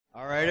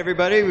All right,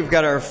 everybody, we've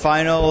got our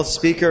final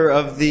speaker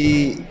of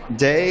the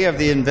day, of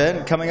the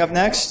event, coming up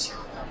next.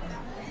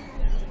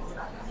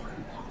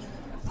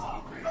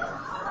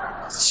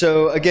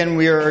 So again,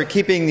 we are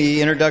keeping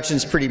the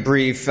introductions pretty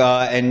brief,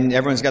 and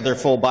everyone's got their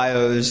full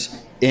bios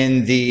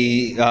in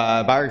the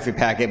biography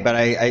packet, but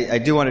I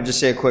do want to just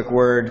say a quick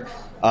word.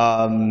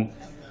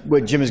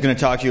 What Jim is going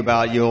to talk to you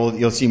about,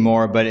 you'll see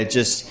more, but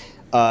it's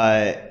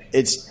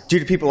due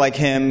to people like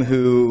him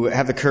who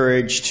have the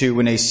courage to,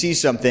 when they see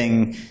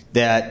something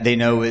that they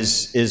know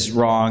is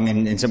wrong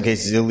and in some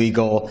cases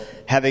illegal,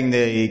 having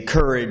the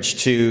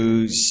courage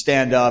to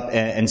stand up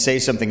and say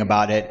something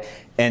about it.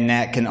 And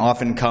that can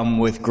often come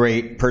with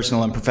great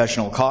personal and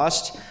professional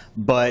cost.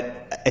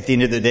 But at the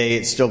end of the day,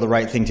 it's still the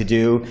right thing to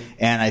do.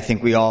 And I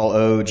think we all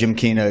owe Jim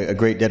Keen a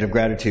great debt of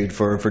gratitude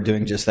for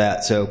doing just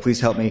that. So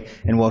please help me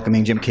in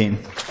welcoming Jim Keen.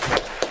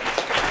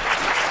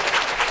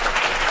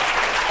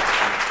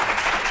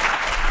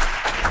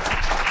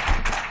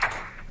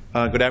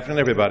 Good afternoon,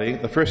 everybody.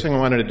 The first thing I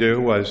wanted to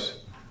do was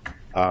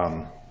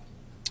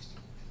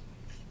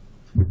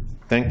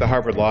thank the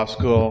Harvard Law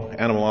School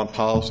Animal Law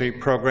Policy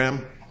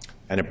Program,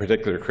 and in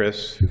particular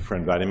Chris, for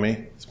inviting me.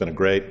 It's been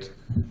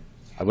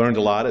I've learned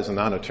a lot as a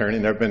non-attorney.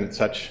 Never been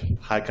such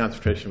high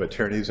concentration of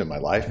attorneys in my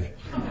life.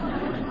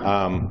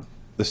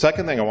 The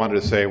second thing I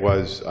wanted to say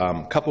was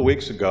a couple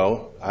weeks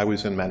ago, I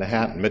was in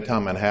Manhattan,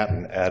 Midtown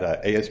Manhattan, at an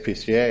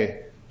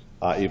ASPCA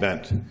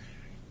event.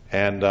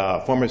 And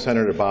former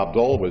Senator Bob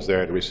Dole was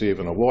there to receive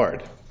an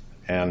award.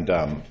 And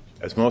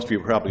as most of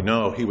you probably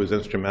know, he was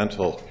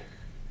instrumental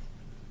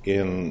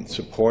in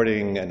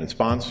supporting and in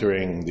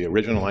sponsoring the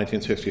original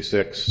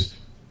 1966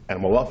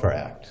 Animal Welfare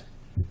Act.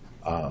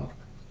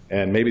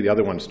 And maybe the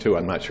other ones too,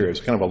 I'm not sure.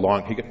 It's kind of a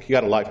long, he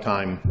got a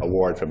lifetime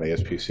award from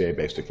ASPCA,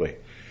 basically.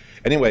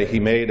 Anyway,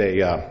 he made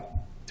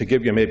to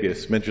give you maybe a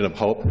smidgen of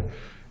hope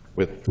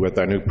with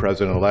our new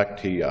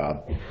president-elect,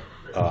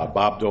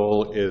 Bob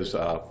Dole is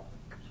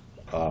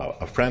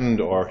a friend,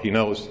 or he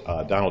knows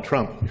Donald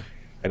Trump,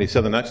 and he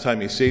said the next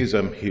time he sees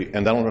him,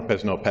 and Donald Trump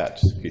has no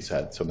pets, he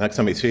said, so next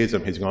time he sees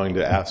him, he's going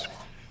to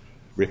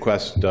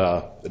request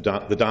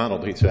the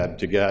Donald, he said,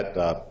 to get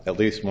at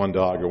least one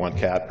dog or one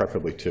cat,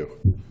 preferably two.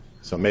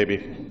 So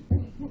maybe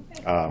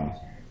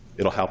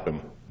it'll help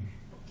him.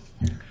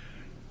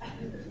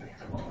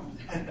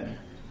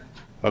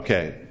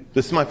 Okay,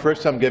 this is my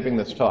first time giving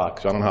this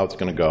talk, so I don't know how it's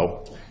going to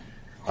go.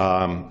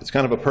 It's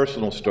kind of a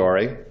personal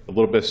story, a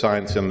little bit of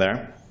science in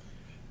there.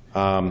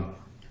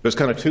 There's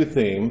kind of two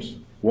themes.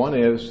 One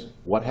is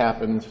what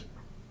happens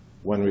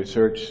when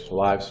research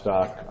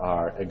livestock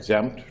are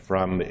exempt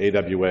from the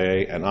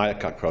AWA and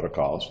IACUC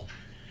protocols.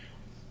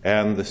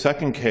 And the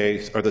second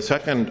case, or the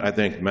second, I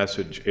think,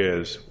 message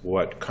is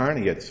what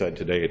Carney had said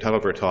today. The title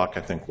of her talk,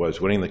 I think, was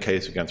Winning the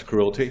Case Against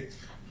Cruelty.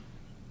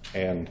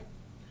 And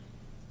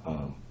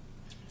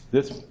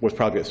this was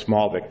probably a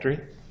small victory.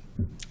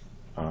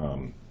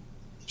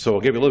 So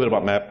I'll give you a little bit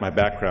about my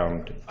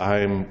background.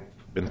 I've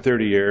been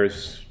 30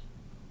 years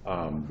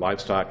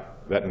livestock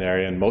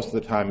veterinarian. Most of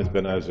the time has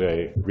been as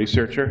a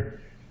researcher.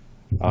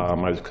 I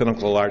was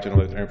clinical large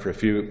animal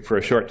veterinarian for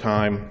a short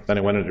time. Then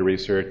I went into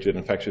research in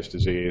infectious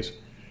disease.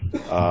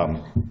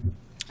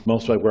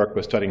 Most of my work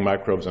was studying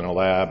microbes in a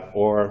lab,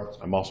 or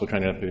I'm also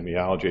trained in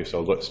epidemiology,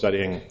 so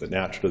studying the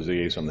natural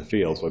disease in the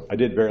field. So I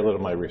did very little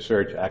of my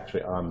research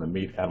actually on the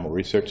Meat Animal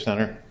Research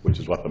Center, which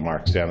is what the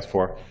MARC stands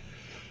for.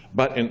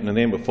 But in the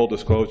name of full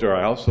disclosure,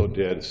 I also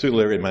did, Sue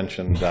Leary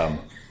mentioned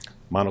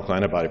monoclonal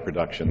antibody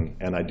production,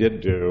 and I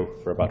did do,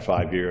 for about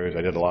 5 years,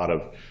 I did a lot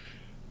of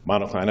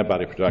monoclonal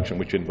antibody production,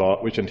 which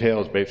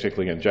entails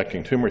basically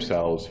injecting tumor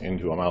cells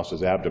into a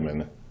mouse's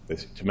abdomen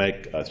to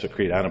make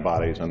secrete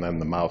antibodies, and then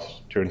the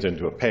mouse turns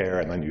into a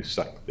pear, and then you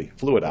suck the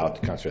fluid out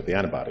to concentrate the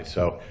antibodies.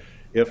 So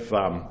if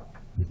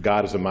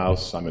God is a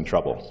mouse, I'm in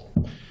trouble.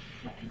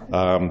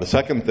 The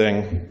second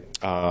thing,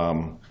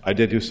 I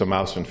did do some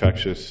mouse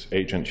infectious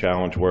agent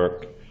challenge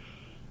work.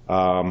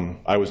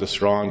 I was a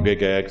strong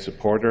big ag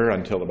supporter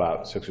until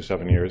about 6 or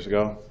 7 years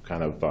ago.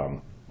 Kind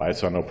of, I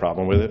saw no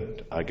problem with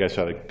it. I guess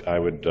I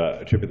would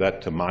attribute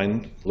that to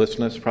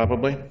mindlessness,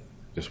 probably.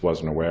 Just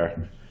wasn't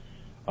aware.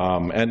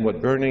 And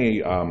what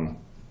Bernie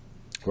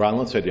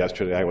Ronlin said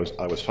yesterday, I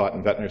was taught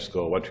in veterinary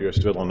school, went to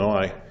University of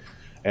Illinois,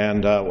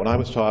 and what I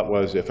was taught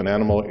was if an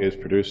animal is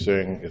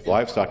producing, if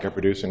livestock are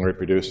producing and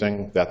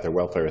reproducing, that their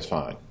welfare is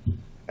fine.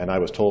 And I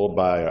was told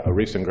by a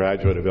recent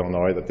graduate of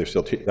Illinois that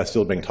that's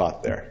still being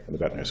taught there in the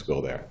veterinary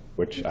school there,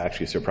 which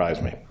actually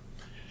surprised me.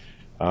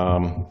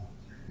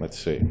 Let's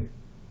see.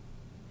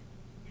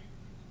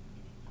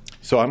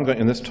 So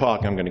in this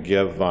talk, I'm going to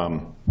give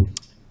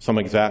some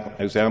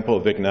example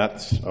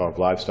vignettes of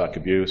livestock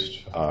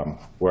abuse,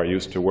 where I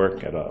used to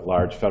work at a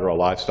large federal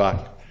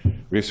livestock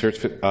research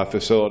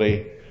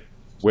facility,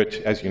 which,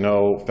 as you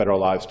know, federal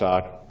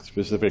livestock,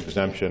 specific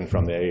exemption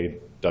from the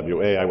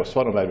AWA. I was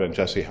told about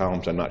Jesse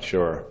Helms. I'm not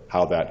sure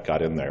how that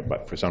got in there,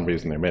 but for some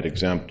reason they're made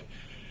exempt.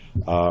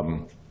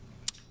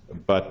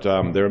 But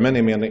there are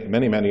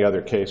many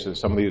other cases.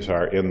 Some of these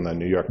are in the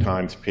New York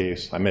Times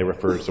piece. I may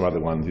refer to some other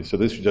ones. So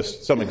these are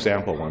just some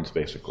example ones,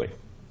 basically.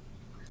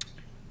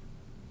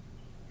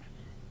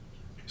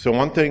 So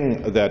one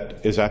thing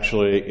that is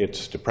actually,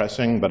 it's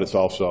depressing, but it's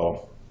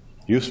also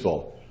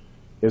useful,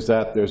 is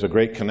that there's a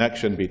great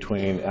connection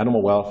between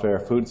animal welfare,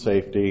 food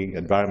safety,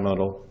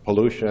 environmental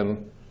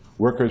pollution,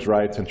 workers'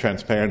 rights, and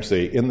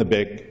transparency in the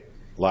big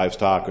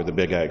livestock or the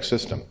big ag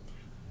system.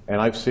 And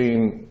I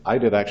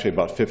did actually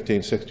about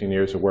 15, 16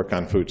 years of work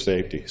on food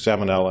safety,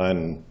 salmonella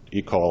and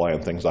E. coli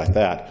and things like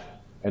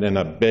that. And in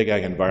a big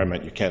ag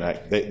environment, you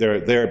can't, they're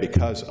there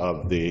because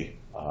of the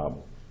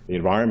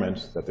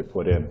environments that they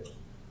put in.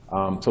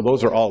 So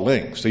those are all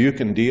linked. So you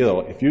can deal,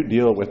 if you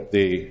deal with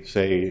the,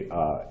 say,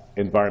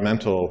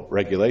 environmental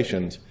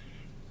regulations,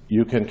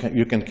 you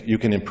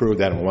can improve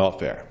animal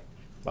welfare.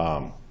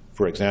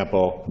 For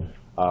example,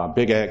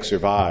 big ag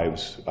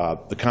survives,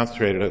 the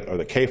concentrated or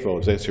the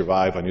CAFOs, they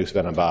survive on use of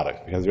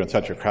antibiotics because they're in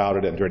such a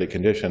crowded and dirty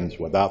conditions.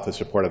 Without the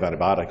support of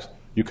antibiotics,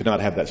 you could not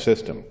have that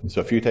system.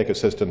 So if you take a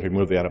system to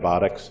remove the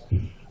antibiotics,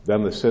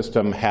 then the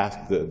system has,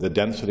 the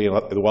density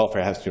and the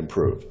welfare has to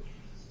improve.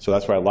 So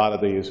that's why a lot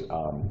of these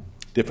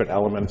different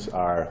elements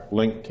are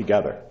linked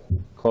together,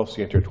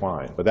 closely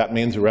intertwined. But that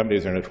means the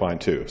remedies are intertwined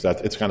too. So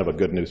it's kind of a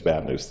good news,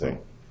 bad news thing.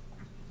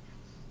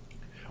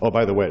 Oh,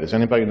 by the way, does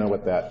anybody know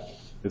what that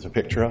is a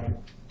picture of?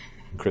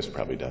 Chris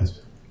probably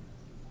does.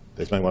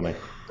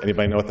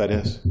 Anybody know what that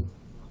is?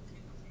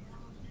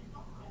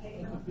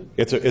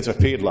 It's a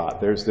feedlot.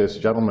 There's this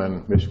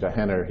gentleman, Mishka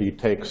Henner, he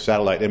takes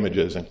satellite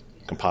images and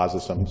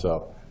composites them.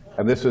 So,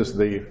 and this is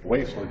the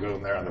waste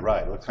lagoon there on the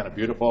right. It looks kind of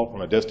beautiful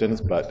from a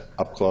distance, but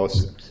up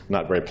close,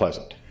 not very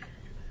pleasant.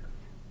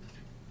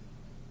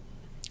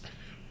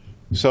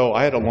 So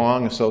I had a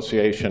long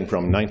association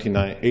from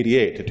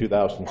 1988 to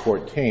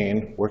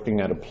 2014 working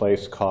at a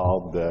place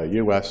called the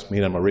U.S. Meat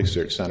Animal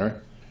Research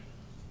Center.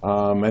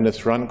 And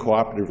it's run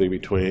cooperatively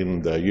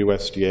between the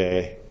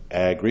USDA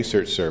Ag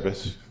Research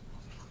Service,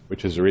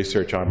 which is a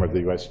research arm of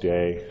the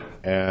USDA,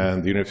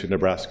 and the University of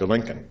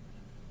Nebraska-Lincoln.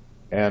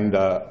 And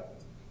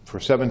for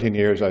 17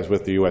 years, I was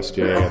with the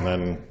USDA, and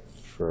then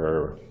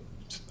for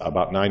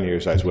about 9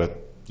 years, I was with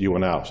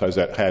UNL. So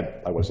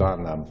I was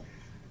on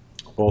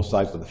both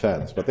sides of the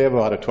fence. But they have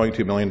about a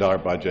 $22 million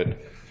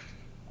budget,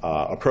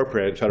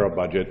 appropriated federal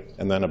budget,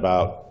 and then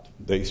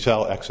they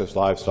sell excess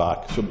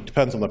livestock. So it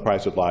depends on the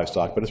price of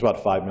livestock, but it's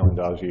about $5 million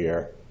a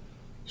year.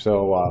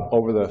 So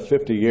over the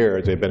 50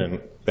 years they've been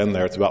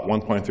there, it's about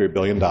 $1.3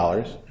 billion.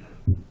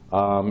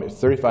 It's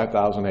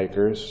 35,000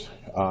 acres.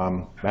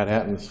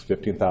 Manhattan's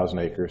 15,000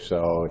 acres,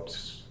 so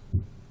it's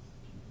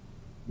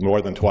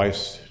more than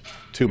twice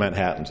two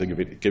Manhattans. They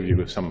give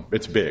you some,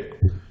 it's big.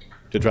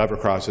 To drive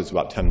across, it's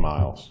about 10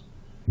 miles.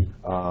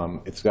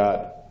 It's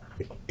got,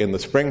 in the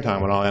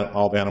springtime, when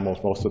all the animals,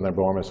 most of them are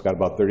born, it's got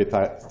about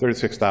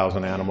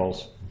 36,000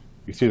 animals.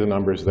 You see the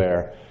numbers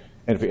there.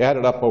 And if you add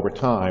it up over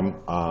time,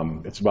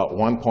 it's about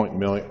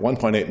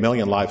 1.8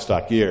 million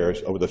livestock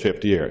years over the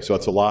 50 years. So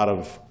it's a lot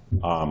of,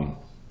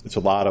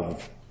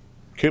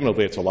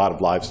 cumulatively, it's a lot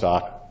of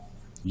livestock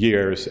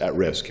years at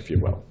risk, if you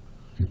will.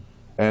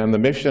 And the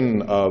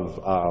mission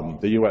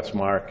of the U.S.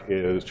 MARC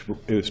is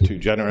to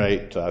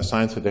generate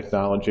science and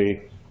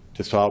technology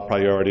to solve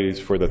priorities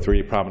for the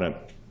three prominent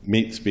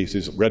meat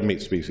species, red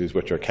meat species,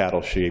 which are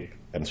cattle, sheep,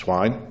 and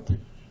swine.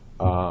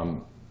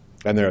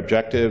 And their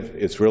objective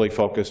is really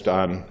focused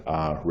on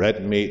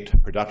red meat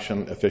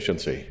production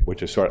efficiency,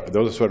 which is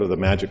those are sort of the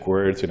magic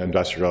words in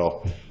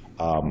industrial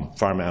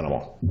farm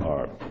animal,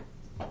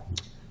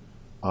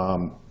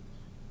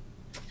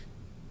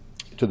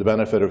 to the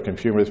benefit of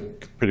consumers,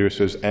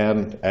 producers,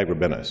 and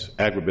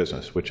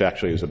agribusiness, which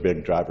actually is a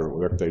big driver of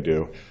work they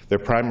do. Their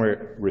primary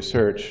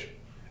research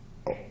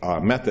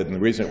method, and the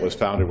reason it was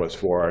founded, was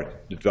to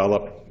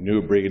develop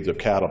new breeds of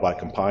cattle by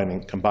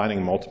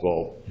combining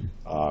multiple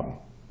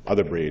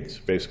other breeds,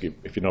 basically,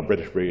 if you know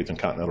British breeds and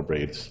continental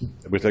breeds,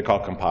 which they call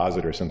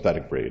composite or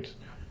synthetic breeds.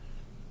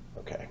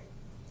 Okay.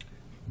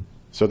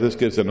 So this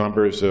gives the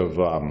numbers of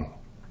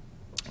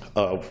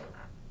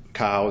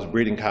cows,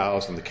 breeding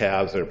cows, and the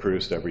calves that are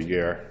produced every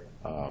year.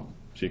 So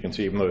you can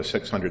see, even though there's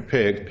 600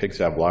 pigs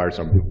have large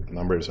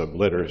numbers of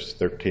litters,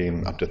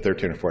 up to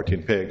 13 or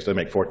 14 pigs. They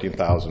make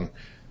 14,000.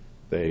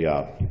 They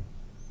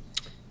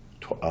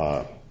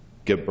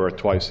give birth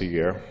twice a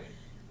year.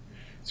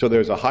 So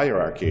there's a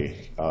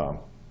hierarchy.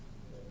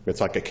 It's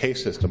like a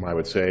case system, I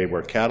would say,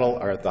 where cattle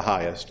are at the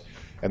highest,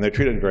 and they're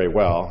treated very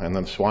well, and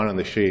then swine and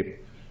the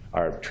sheep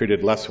are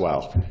treated less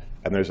well.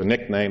 And there's a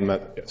nickname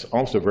that it's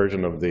almost a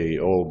version of the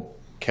old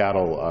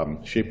cattle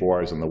sheep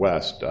wars in the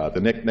West. The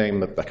nickname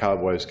that the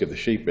cowboys give the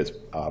sheep is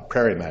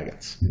prairie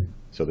maggots.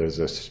 So there's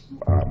this,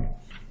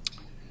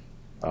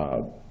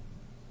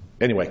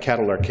 anyway,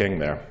 cattle are king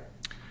there.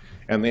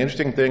 And the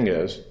interesting thing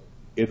is,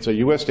 it's a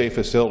USDA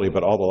facility,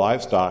 but all the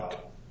livestock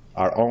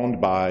are owned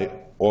by,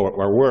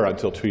 or were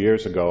until 2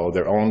 years ago,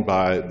 they're owned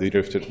by the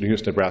University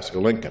of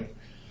Nebraska-Lincoln.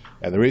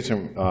 And the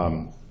reason,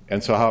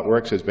 and so how it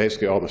works is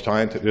basically all the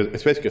scientists,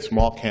 it's basically a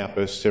small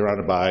campus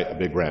surrounded by a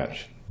big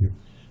ranch.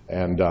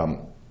 And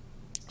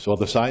so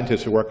the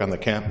scientists who work on the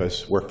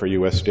campus work for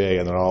USDA,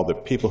 and then all the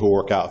people who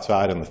work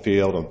outside in the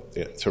field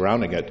and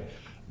surrounding it,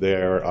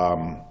 they're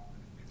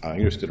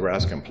University of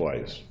Nebraska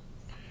employees.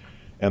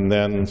 And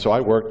then, so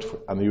I worked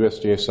on the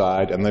USDA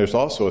side, and there's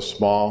also a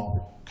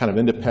small kind of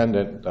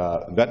independent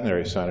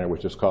veterinary center,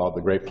 which is called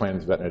the Great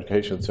Plains Veterinary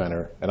Education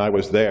Center, and I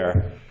was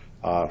there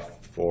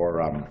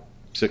for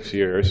 6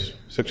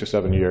 or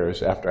 7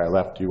 years after I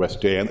left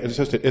USDA, and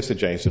it's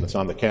adjacent, it's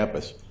on the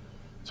campus.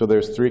 So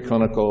there's 3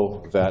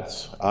 clinical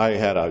vets. I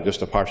had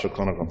just a partial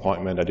clinical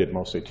appointment. I did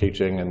mostly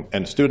teaching,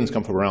 and students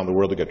come from around the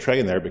world to get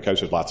trained there because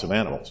there's lots of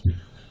animals.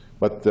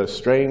 But the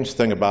strange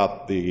thing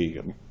about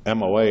the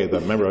MOA,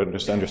 the Member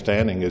of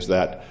Understanding, is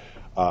that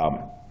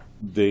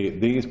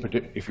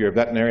if you're a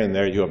veterinarian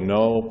there, you have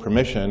no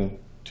permission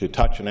to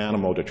touch an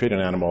animal, to treat an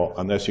animal,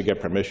 unless you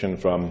get permission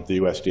from the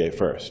USDA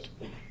first.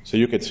 So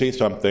you could see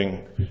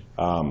something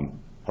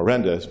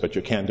horrendous, but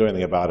you can't do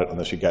anything about it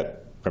unless you get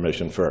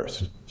permission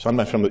first.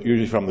 Sometimes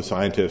usually from the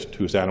scientist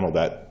whose animal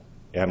that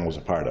animal is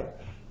a part of.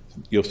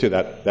 You'll see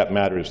that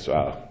matters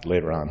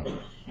later on.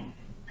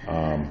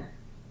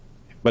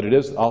 But it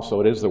is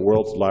the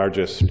world's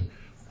largest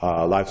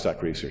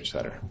livestock research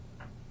center.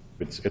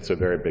 It's a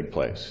very big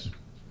place.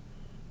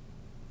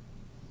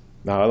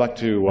 Now I'd like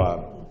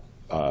to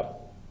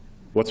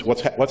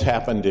what's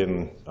happened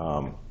in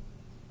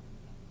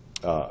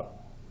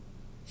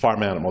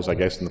farm animals, I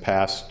guess, in the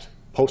past,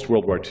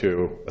 post-World War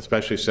II,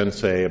 especially since,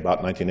 say,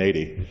 about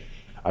 1980,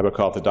 I would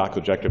call it the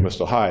dock-ejected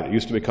missile hide. It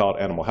used to be called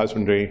animal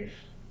husbandry.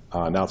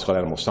 Now it's called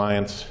animal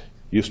science.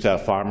 Used to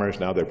have farmers,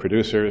 now they're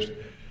producers.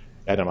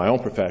 And in my own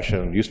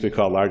profession, it used to be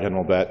called large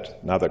animal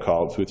vet. Now they're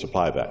called food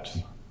supply vets.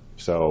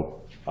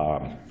 So,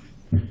 the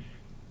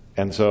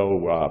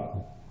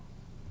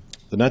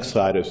next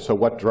slide is, so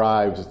what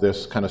drives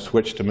this kind of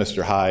switch to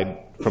Mr. Hyde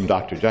from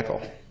Dr.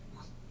 Jekyll?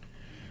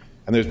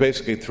 And there's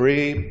basically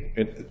 3.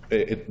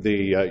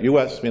 The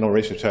U.S. Renal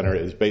Research Center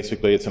is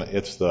basically,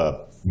 it's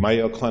the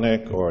Mayo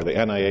Clinic or the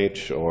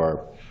NIH,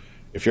 or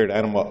if you're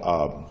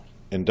an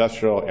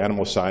industrial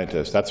animal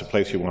scientist, that's the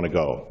place you want to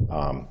go.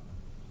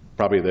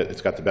 Probably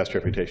it's got the best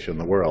reputation in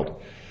the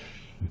world.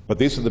 But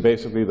these are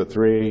basically the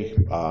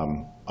 3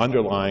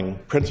 underlying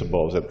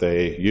principles that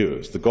they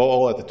use. The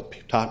goal at the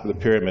top of the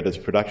pyramid is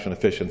production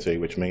efficiency,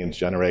 which means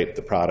generate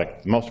the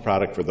most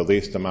product for the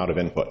least amount of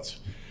inputs.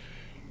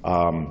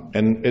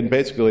 And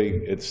basically,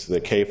 it's the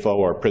CAFO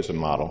or PRISM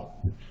model.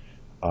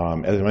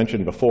 As I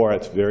mentioned before,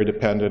 it's very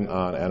dependent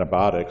on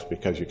antibiotics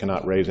because you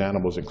cannot raise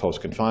animals in close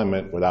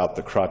confinement without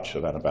the crutch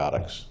of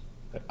antibiotics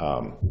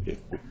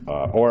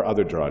or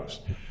other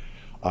drugs.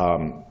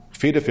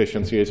 Feed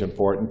efficiency is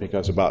important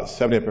because about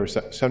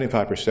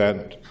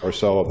 75% or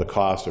so of the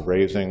cost of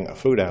raising a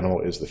food animal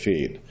is the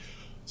feed.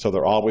 So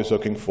they're always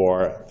looking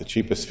for the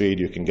cheapest feed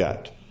you can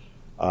get.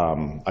 I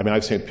mean,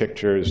 I've seen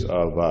pictures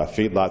of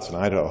feedlots in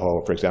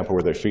Idaho, for example,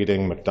 where they're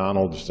feeding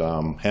McDonald's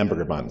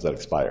hamburger buns that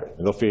expired.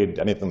 And they'll feed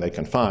anything they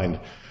can find.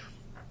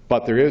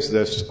 But there is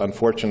this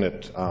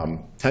unfortunate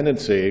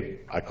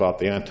tendency, I call it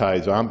the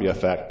anti-zombie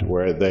effect,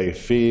 where they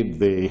feed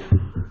the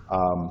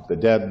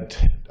dead,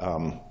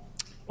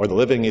 or the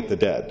living eat the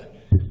dead.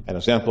 An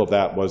example of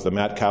that was the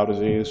mad cow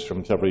disease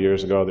from several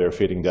years ago. They were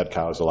feeding dead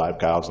cows to live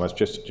cows, and that's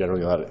just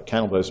generally not,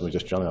 cannibalism is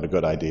just generally not a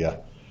good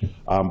idea.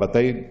 But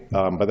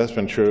that's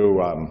been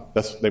true. And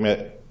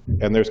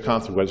there's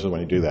consequences when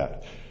you do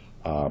that.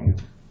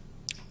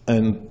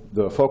 And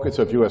the focus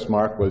of US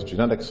Mark was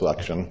genetic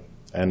selection,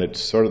 and it's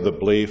sort of the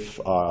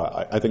belief.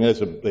 I think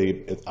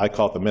I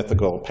call it the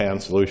mythical pan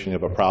solution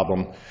of a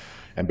problem.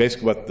 And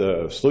basically, what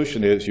the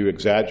solution is, you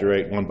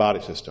exaggerate one body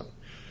system.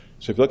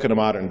 So if you look at a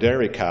modern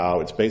dairy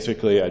cow, it's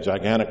basically a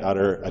gigantic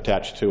udder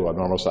attached to a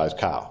normal-sized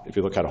cow. If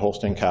you look at a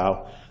Holstein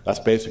cow, that's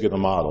basically the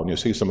model. And you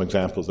see some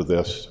examples of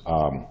this.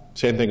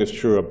 Same thing is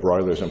true of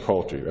broilers and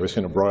poultry. Have you ever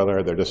seen a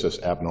broiler? They're just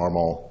this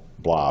abnormal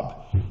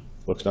blob.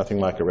 Looks nothing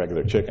like a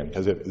regular chicken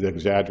because it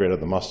exaggerated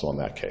the muscle in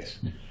that case.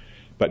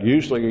 But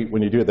usually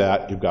when you do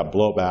that, you've got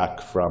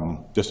blowback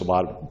from just a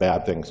lot of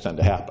bad things tend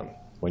to happen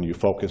when you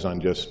focus on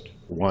just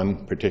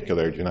one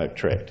particular genetic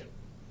trait.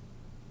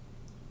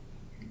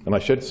 And I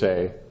should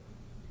say,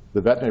 the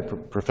veterinary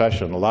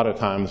profession, a lot of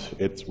times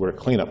we're a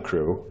cleanup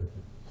crew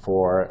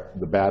for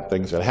the bad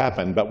things that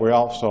happen, but we're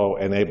also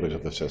enablers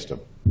of the system.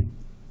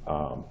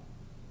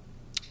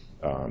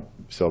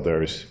 So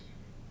there's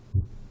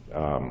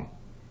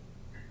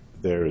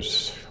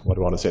what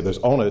do I want to say? There's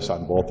onus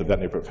on both the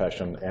veterinary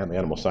profession and the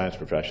animal science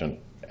profession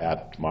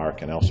at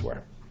Mark and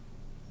elsewhere.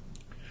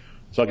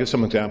 So I'll give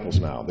some examples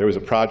now. There was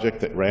a project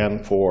that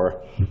ran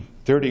for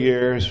 30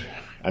 years.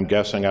 I'm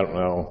guessing, I don't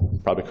know,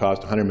 probably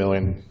cost $100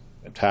 million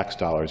in tax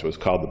dollars. It was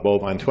called the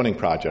Bovine Twinning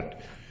Project.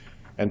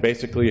 And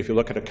basically, if you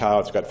look at a cow,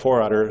 it's got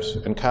 4 udders,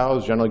 and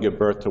cows generally give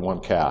birth to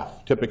 1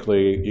 calf.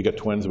 Typically, you get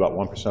twins about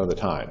 1% of the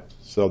time.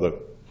 So the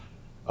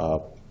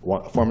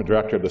former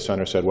director of the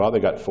center said, well,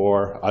 they got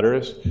 4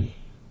 udders.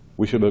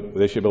 They should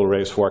be able to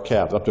raise 4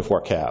 calves, up to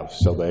 4 calves.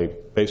 So they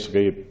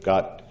basically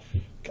got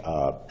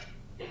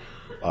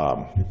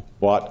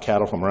bought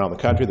cattle from around the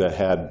country that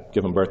had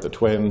given birth to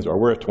twins or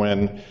were a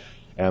twin,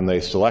 and they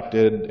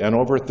selected, and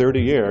over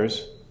 30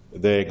 years,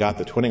 they got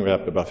the twinning rate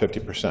up to about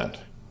 50%.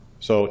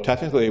 So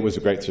technically, it was a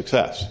great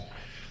success.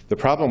 The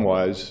problem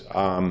was,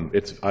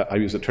 I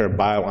use the term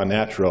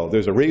bio-unnatural.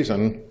 There's a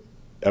reason,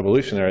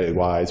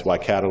 evolutionary-wise, why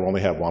cattle only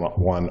have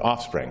one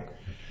offspring.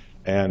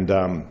 And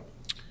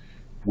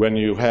when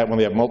they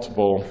have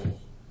multiple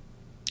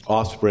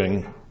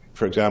offspring,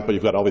 for example,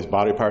 you've got all these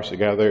body parts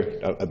together,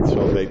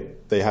 so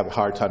they have a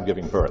hard time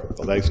giving birth.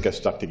 The legs get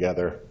stuck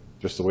together,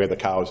 just the way the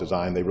cow is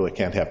designed. They really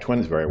can't have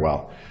twins very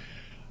well.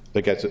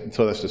 So that's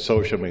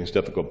dyssocia, means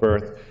difficult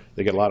birth.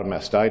 They get a lot of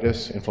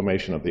mastitis,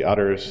 inflammation of the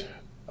udders.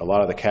 A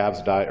lot of the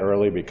calves die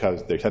early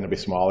because they tend to be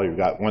smaller. You've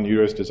got one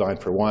uterus designed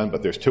for one,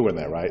 but there's two in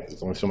there, right?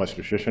 There's only so much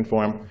nutrition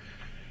for them.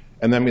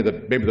 And then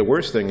maybe the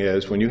worst thing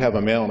is when you have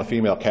a male and a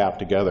female calf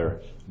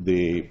together,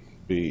 the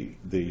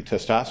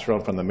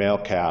testosterone from the male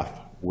calf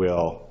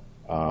will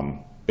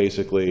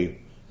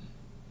basically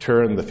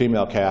turn the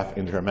female calf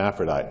into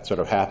hermaphrodite, sort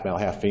of half male,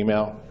 half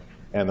female.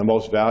 And the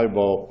most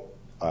valuable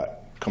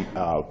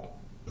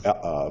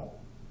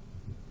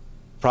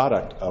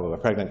product of a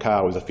pregnant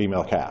cow is a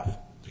female calf,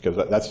 because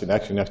that's the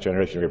next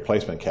generation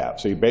replacement calf.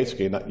 So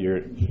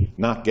you're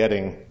not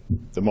getting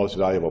the most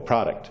valuable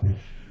product.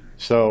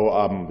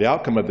 So the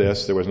outcome of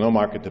this, there was no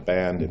market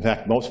demand. In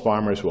fact, most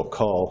farmers will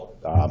cull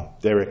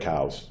dairy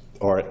cows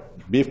or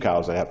beef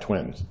cows that have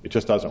twins. It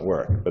just doesn't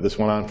work. But this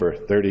went on for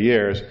 30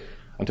 years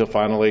until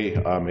finally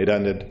it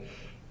ended.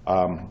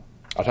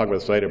 I'll talk about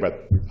this later,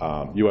 but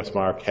US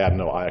Mark had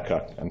no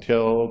IACUC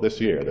until this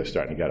year. They're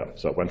starting to get them.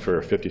 So it went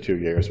for 52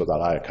 years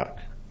without IACUC.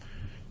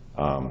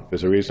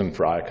 There's a reason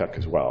for IACUC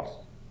as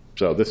well.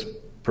 So this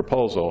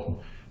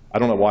proposal, I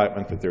don't know why it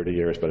went for 30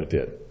 years, but it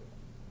did.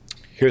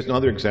 Here's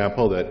another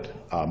example that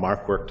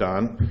Mark worked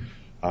on.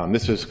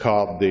 This is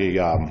called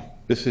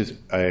this is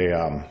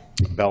a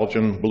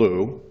Belgian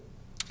blue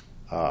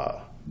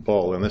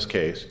bull in this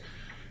case.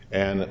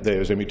 And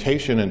there's a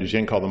mutation in a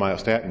gene called the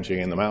myostatin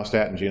gene. The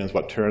myostatin gene is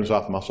what turns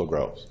off muscle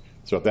growth.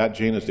 So if that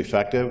gene is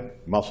defective,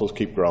 muscles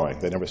keep growing.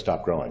 They never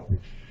stop growing.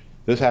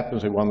 This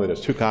happens in one that has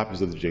 2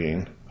 copies of the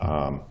gene.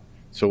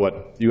 So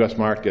what US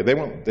Mark did,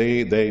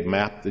 they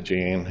mapped the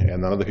gene,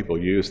 and then other people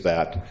used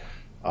that.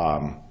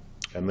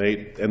 And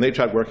they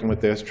tried working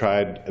with this,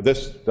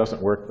 this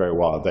doesn't work very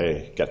well.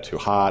 They get too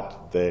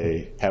hot.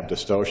 They have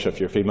dystocia. If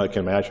you're a female, you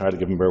can imagine how to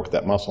give birth with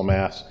that muscle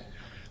mass.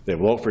 They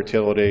have low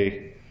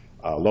fertility.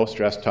 Low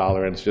stress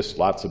tolerance, just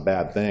lots of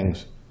bad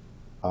things.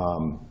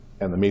 And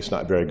the meat's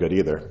not very good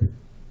either.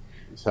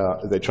 So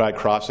they tried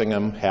crossing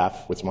them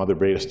half with some other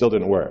breed. It still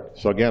didn't work.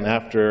 So again,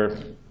 after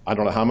I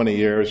don't know how many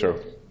years,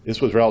 or this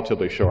was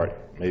relatively short,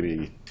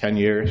 maybe 10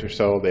 years or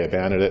so, they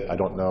abandoned it. I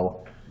don't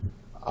know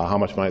how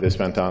much money they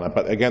spent on it.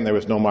 But again, there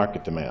was no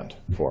market demand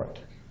for it.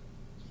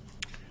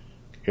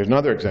 Here's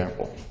another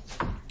example.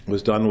 It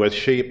was done with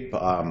sheep,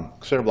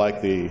 sort of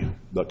like the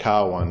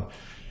cow one.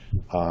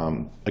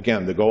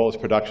 Again, the goal is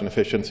production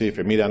efficiency. If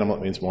you're a meat animal,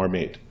 it means more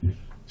meat.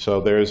 So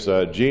there's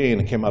a gene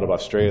that came out of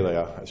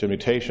Australia. It's a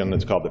mutation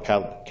that's called the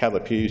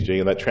Calipes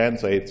gene that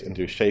translates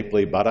into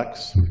shapely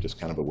buttocks, which is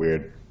kind of a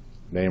weird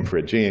name for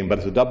a gene, but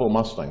it's a double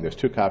muscling. There's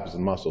 2 copies of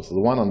the muscle. So the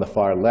one on the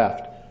far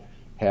left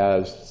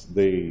has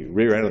the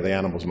rear end of the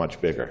animal is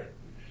much bigger.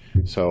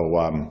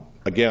 So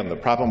again, the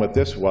problem with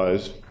this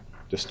was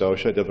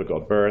dystocia,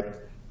 difficult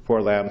birth,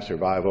 poor lamb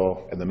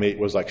survival, and the meat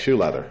was like shoe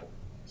leather.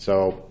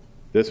 So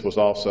this was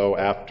also,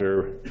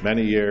 after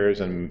many years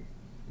and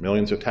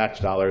millions of tax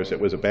dollars, it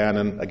was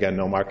abandoned. Again,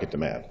 no market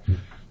demand.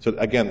 So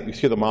again, you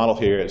see the model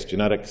here is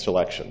genetic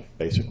selection,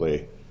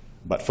 basically,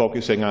 but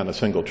focusing on a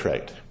single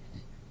trait.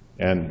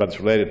 But it's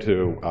related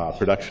to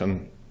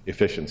production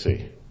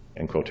efficiency,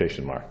 in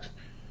quotation marks.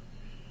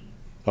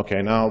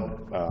 Okay, now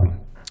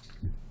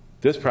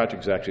this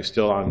project is actually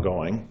still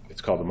ongoing. It's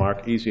called the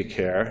Mark Easy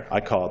Care.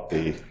 I call it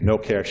the No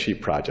Care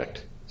Sheep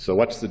Project. So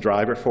what's the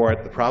driver for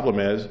it? The problem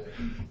is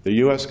the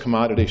US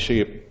commodity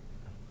sheep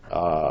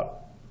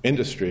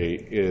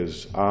industry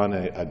is on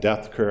a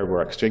death curve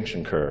or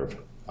extinction curve.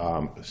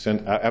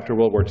 After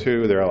World War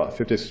II, there are about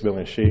 56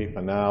 million sheep,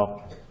 and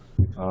now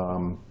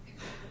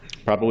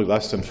probably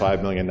less than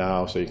 5 million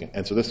now. So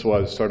so this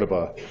was sort of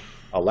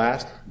a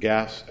last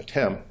gasp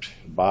attempt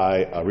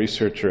by a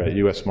researcher at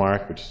US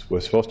Mark, which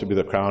was supposed to be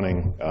the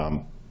crowning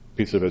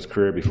piece of his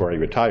career before he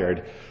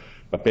retired.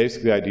 But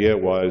basically the idea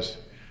was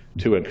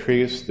to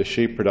increase the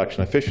sheep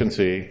production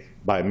efficiency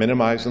by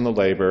minimizing the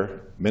labor,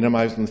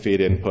 minimizing the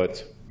feed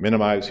inputs,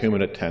 minimize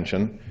human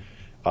attention,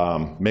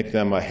 make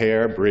them a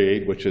hair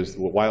breed, which is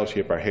wild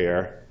sheep are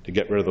hair, to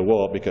get rid of the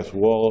wool, because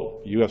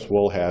wool, US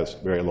wool has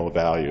very low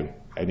value.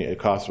 And it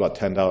costs about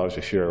 $10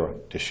 a shear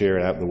to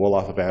shear the wool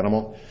off of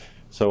animal.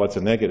 So it's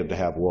a negative to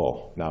have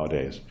wool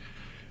nowadays.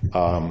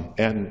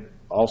 And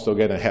also,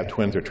 again, to have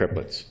twins or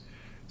triplets.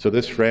 So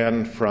this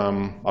ran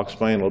from, I'll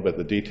explain a little bit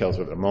the details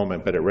of it in a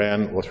moment, but it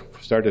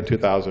started in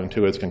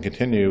 2002. It's going to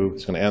continue.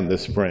 It's going to end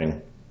this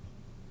spring,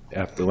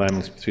 after the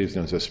lambing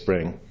season is this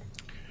spring.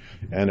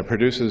 And it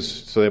produces,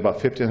 so they have about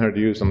 1,500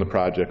 ewes on the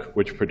project,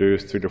 which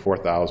produce 3,000 to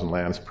 4,000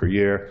 lambs per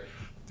year.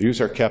 The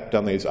ewes are kept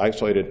on these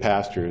isolated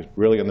pastures,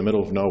 really in the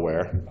middle of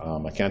nowhere.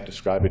 I can't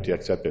describe it to you,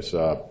 except it's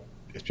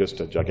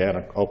just a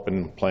gigantic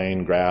open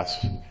plain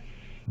grass.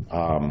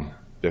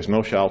 There's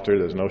no shelter,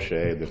 there's no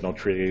shade, there's no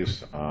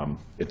trees.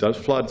 It does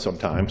flood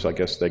sometimes, so I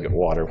guess they get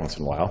water once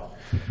in a while.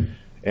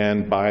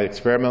 And by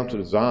experimental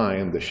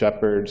design, the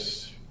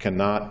shepherds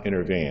cannot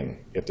intervene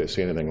if they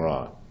see anything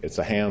wrong. It's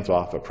a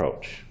hands-off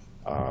approach.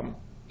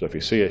 So if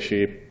you see a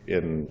sheep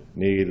in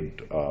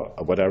need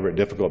of whatever,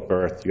 difficult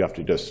birth, you have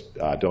to just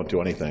don't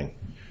do anything.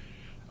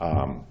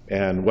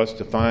 And what's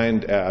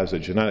defined as a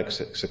genetic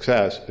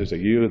success is a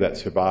ewe that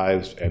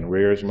survives and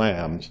rears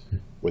lambs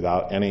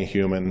without any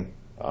human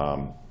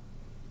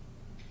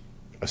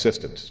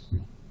assistance.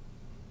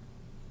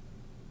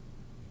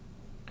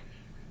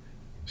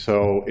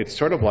 So it's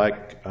sort of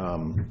like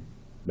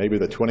maybe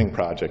the twinning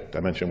project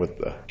I mentioned with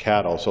the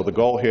cattle. So the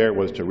goal here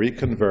was to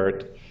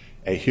reconvert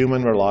a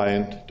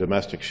human-reliant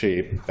domestic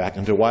sheep back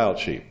into wild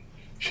sheep.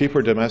 Sheep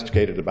were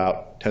domesticated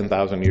about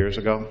 10,000 years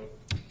ago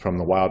from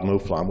the wild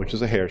mouflon, which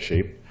is a hair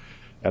sheep.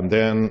 And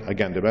then,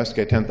 again,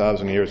 domesticated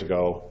 10,000 years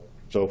ago.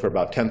 So for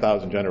about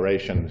 10,000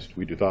 generations,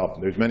 we developed,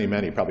 there's many,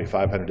 many, probably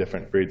 500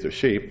 different breeds of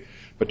sheep.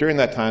 But during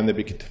that time, they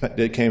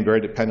became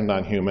very dependent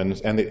on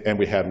humans, and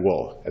we had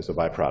wool as a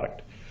byproduct.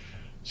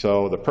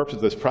 So the purpose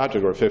of this project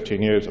over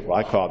 15 years, what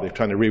I call it, they're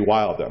trying to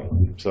rewild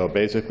them. So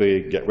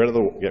basically, get rid of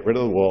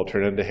the wool,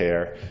 turn it into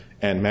hair,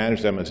 and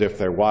manage them as if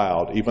they're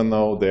wild, even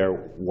though they're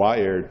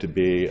wired to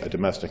be a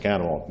domestic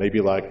animal. Maybe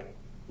like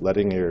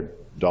letting your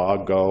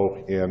dog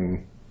go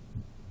in,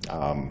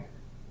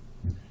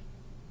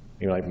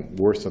 like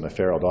worse than a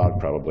feral dog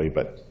probably,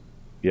 but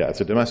yeah,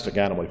 it's a domestic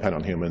animal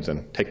dependent on humans,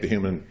 and take the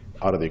human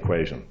out of the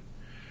equation.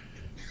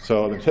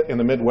 So in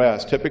the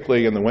Midwest,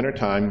 typically in the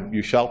wintertime,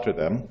 you shelter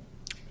them.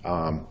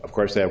 Of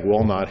course, they have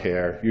wool, not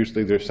hair.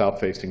 Usually they're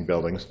south-facing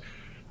buildings.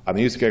 On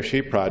the East Care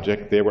Sheep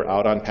Project, they were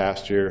out on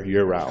pasture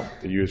year-round,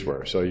 the ewes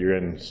were. So you're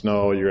in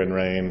snow, you're in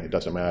rain, it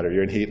doesn't matter.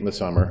 You're in heat in the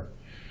summer.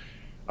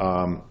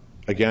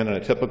 Again, in a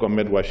typical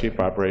Midwest sheep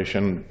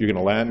operation, you're going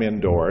to lamb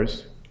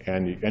indoors,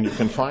 and you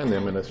confine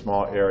them in a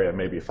small area,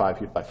 maybe 5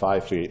 feet by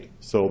 5 feet,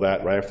 so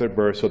that right after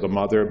birth, so the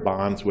mother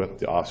bonds with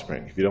the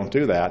offspring. If you don't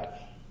do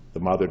that, the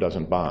mother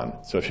doesn't bond.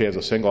 So if she has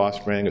a single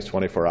offspring, it's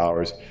 24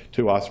 hours.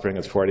 2 offspring,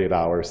 it's 48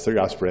 hours. 3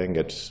 offspring,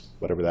 it's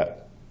whatever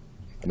that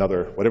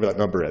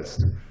number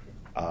is.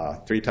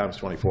 3 times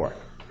 24.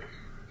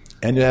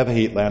 And you have a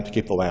heat lamb to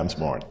keep the lambs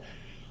warm.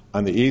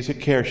 On the Easy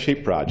Care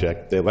Sheep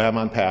Project, they lamb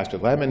on pasture.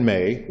 Lamb in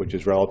May, which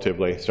is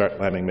relatively, start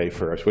lambing May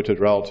 1st, which is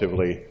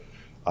relatively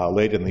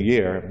late in the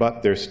year,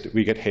 but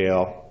we get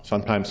hail,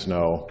 sometimes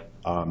snow,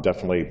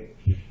 definitely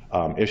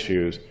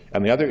issues.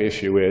 And the other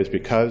issue is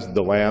because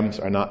the lambs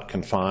are not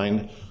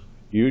confined,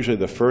 usually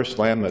the first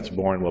lamb that's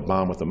born will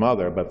bond with the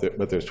mother,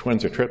 but there's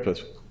twins or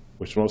triplets,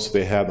 which most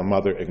they have, the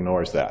mother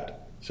ignores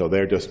that. So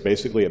they're just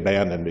basically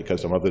abandoned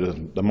because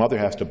the mother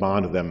has to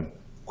bond to them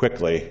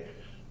quickly,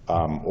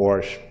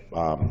 or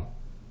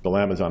the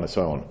lamb is on its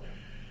own.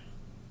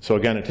 So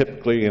again,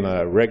 typically in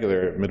a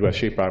regular Midwest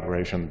sheep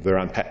operation, they're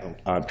on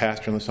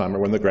pasture in the summer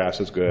when the grass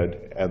is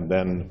good,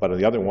 but in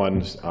the other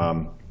ones,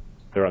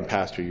 they're on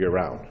pasture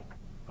year-round.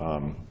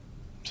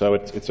 So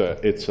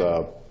it's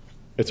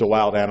a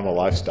wild animal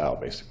lifestyle,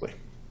 basically.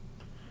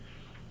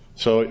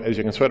 So as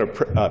you can sort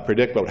of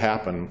predict what would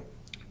happen,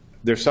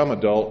 there's some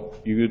adult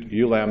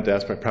ewe lamb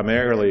deaths, but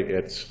primarily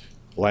it's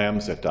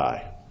lambs that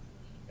die.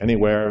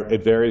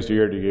 It varies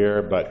year to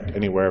year, but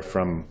anywhere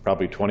from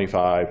probably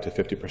 25 to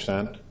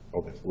 50%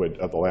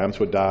 of the lambs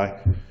would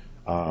die.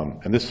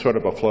 And this is sort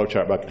of a flow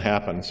chart what can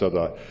happen.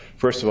 So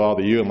first of all,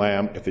 the ewe and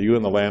lamb, if the ewe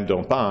and the lamb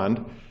don't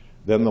bond,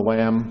 then the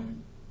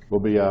lamb will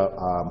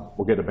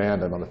get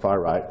abandoned on the far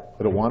right.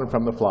 It'll wander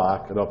from the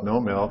flock. It'll have no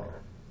milk.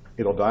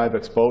 It'll die of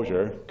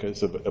exposure,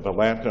 because if a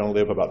lamb can only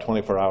live about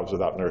 24 hours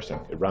without nursing,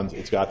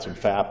 it's got some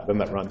fat, then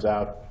that runs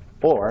out.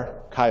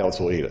 Or coyotes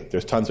will eat it.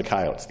 There's tons of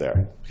coyotes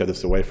there because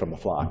it's away from the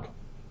flock.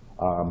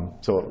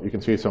 So you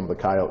can see some of the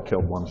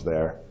coyote-killed ones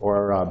there.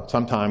 Or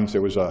sometimes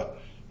there was a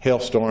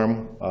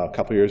hailstorm a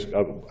couple years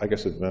ago, I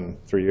guess it's been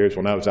 3 years,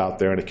 when I was out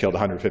there, and it killed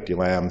 150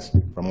 lambs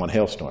from one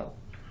hailstorm.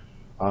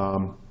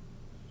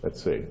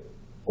 Let's see.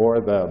 Or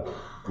the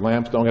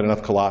lambs don't get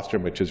enough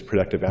colostrum, which is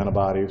protective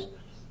antibodies,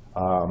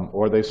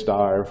 or they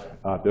starve.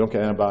 If they don't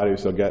get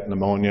antibodies, they'll get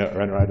pneumonia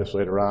or enteritis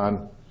later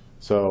on.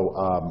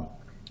 So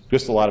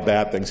just a lot of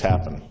bad things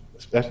happen,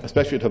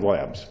 especially to the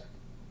lambs.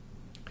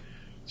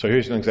 So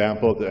here's an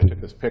example. I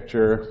took this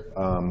picture.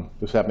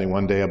 This happening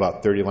one day.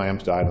 About 30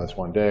 lambs died on this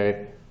one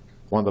day.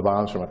 One of the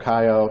bombs from a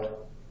coyote.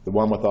 The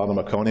one with all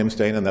the meconium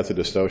stain, and that's a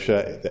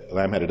dystocia. The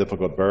lamb had a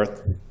difficult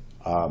birth.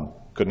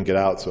 Couldn't get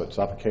out, so it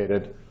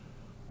suffocated.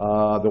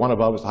 The one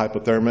above was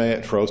hypothermia.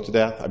 It froze to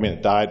death. I mean,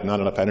 it died, not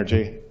enough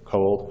energy,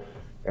 cold.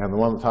 And the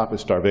one on the top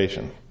is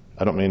starvation.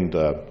 I don't mean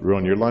to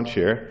ruin your lunch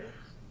here,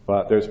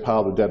 but there's a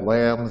pile of dead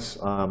lambs.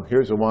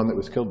 Here's the one that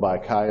was killed by a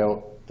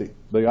coyote.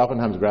 They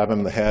oftentimes grab him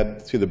in the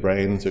head, see the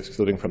brains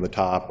excluding from the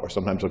top, or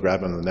sometimes they'll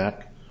grab him in the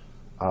neck.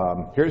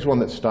 Here's one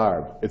that's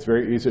starved. It's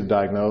very easy to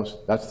diagnose.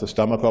 That's the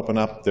stomach open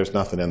up. There's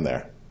nothing in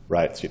there,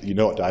 right? So you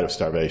know it died of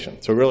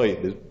starvation. So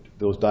really,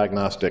 those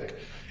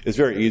it's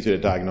very easy to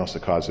diagnose the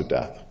cause of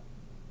death.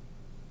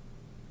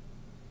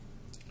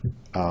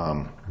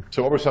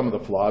 So what were some of the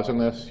flaws in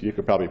this? You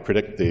could probably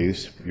predict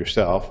these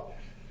yourself.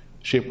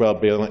 Sheep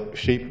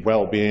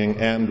well-being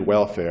and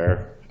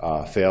welfare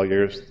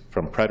failures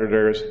from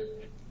predators.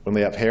 When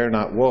they have hair,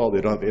 not wool,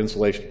 they don't have the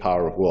insulation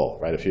power of wool,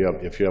 right? If you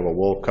have a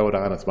wool coat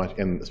on, it's much,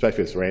 and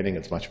especially if it's raining,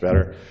 it's much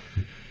better.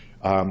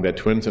 They had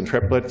twins and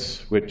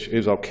triplets, which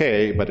is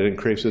okay, but it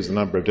increases the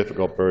number of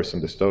difficult births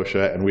and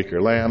dystocia and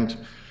weaker lambs.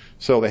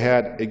 So they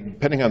had,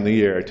 depending on the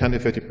year, 10 to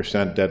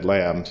 50% dead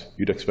lambs.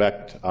 You'd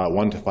expect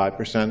 1 to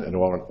 5% in a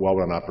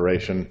well-run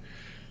operation.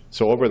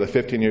 So over the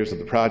 15 years of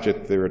the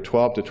project, there were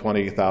 12 to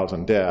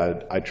 20,000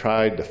 dead. I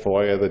tried to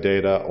FOIA the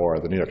data, or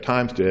the New York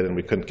Times did, and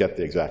we couldn't get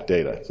the exact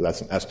data. So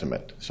that's an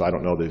estimate. So I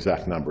don't know the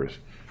exact numbers.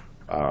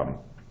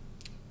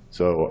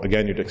 So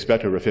again, you'd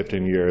expect over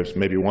 15 years,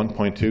 maybe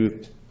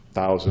 1.2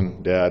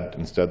 thousand dead.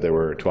 Instead, there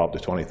were 12 to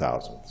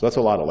 20,000. So that's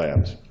a lot of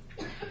lambs.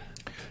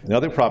 The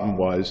other problem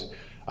was,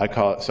 I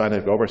call it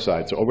scientific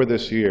oversight. So over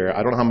this year,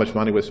 I don't know how much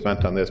money was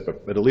spent on this,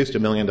 but at least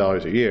 $1 million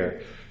a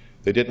year,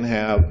 they didn't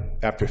have,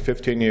 after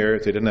 15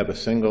 years, they didn't have a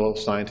single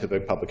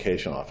scientific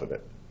publication off of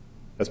it.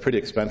 That's pretty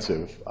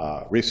expensive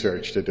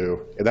research to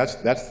do. And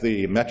that's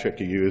the metric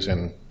you use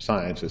in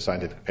science, is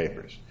scientific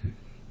papers.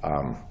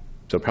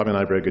 So probably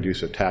not a very good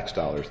use of tax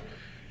dollars.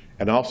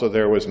 And also,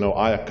 there was no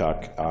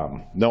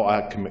IACUC. No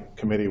IACUC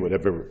committee would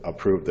ever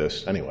approve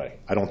this anyway.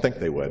 I don't think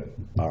they would.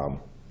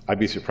 I'd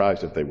be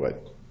surprised if they would.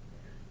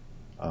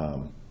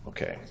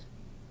 Okay.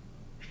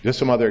 Just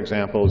some other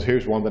examples.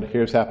 Here's one that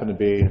happened to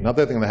be.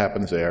 Another thing that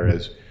happens there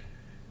is,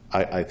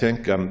 I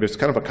think there's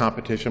kind of a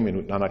competition,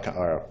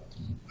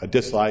 a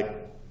dislike,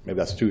 maybe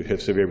that's too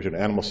severe, between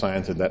animal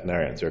science and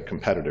veterinarians. They're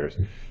competitors.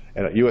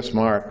 And at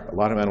USMARC, a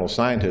lot of animal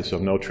scientists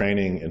have no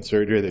training in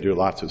surgery. They do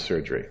lots of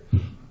surgery.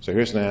 So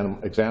here's an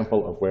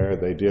example of where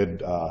they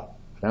did, an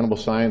animal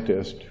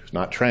scientist who's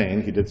not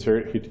trained, he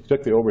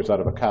took the ovaries out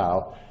of a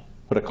cow,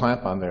 put a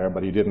clamp on there,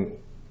 but he didn't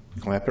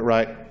clamp it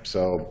right,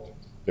 so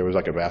there was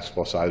like a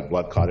basketball-sized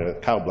blood clot. A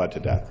cow bled to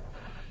death.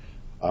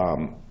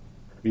 Again,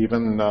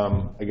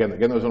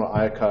 there was no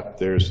IACUC.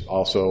 There's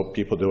also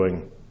people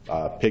doing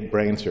pig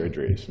brain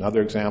surgeries.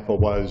 Another example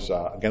was,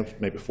 again,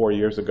 maybe 4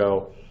 years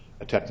ago,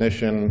 a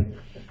technician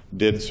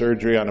did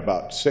surgery on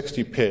about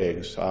 60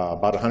 pigs,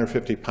 about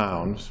 150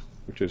 pounds,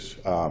 which is,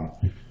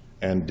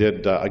 and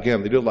did,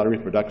 again, they do a lot of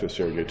reproductive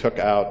surgery. Took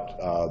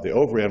out the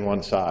ovary on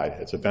one side.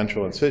 It's a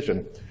ventral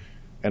incision.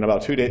 And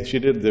about 2 days, she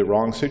did the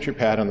wrong suture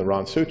pad and the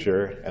wrong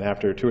suture, and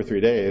after 2 or 3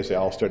 days, they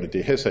all started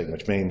dehiscing,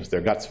 which means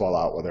their guts fall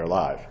out when they're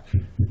alive.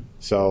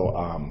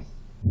 So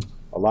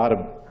a lot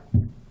of,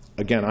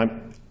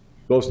 again,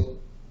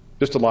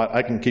 just a lot.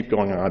 I can keep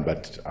going on,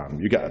 but I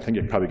think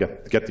you probably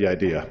get the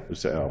idea.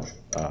 So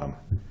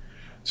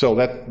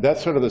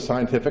that's sort of the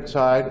scientific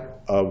side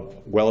of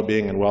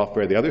well-being and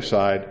welfare. The other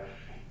side,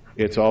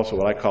 it's also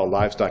what I call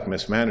livestock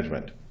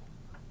mismanagement.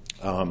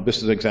 This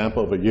is an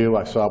example of a ewe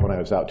I saw when I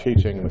was out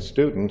teaching with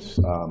students.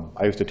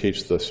 I used to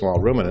teach the small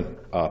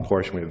ruminant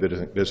portion with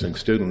visiting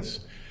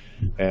students.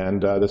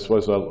 And this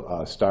was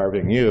a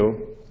starving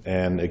ewe,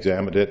 and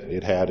examined it.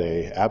 It had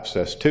an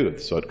abscessed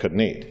tooth, so it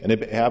couldn't eat. And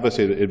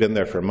obviously, it had been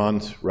there for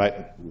months,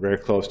 right, very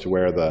close to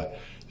where the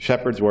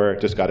shepherds were.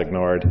 It just got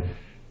ignored.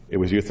 It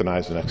was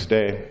euthanized the next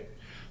day.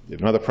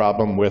 Another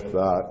problem with,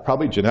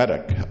 probably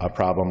genetic, a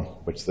problem,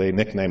 which they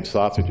nicknamed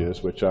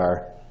sausages, which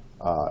are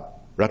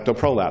rectal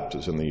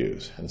prolapses in the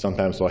ewes. And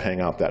sometimes they'll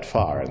hang out that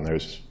far, and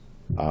there's,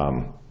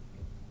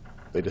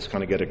 they just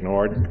kind of get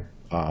ignored.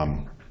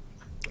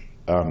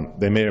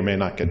 They may or may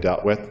not get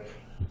dealt with.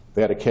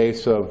 They had a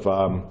case of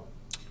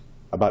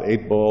about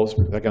 8 bulls.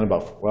 Again,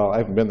 I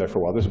haven't been there for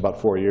a while. This was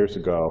about 4 years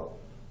ago.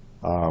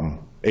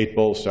 8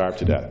 bulls starved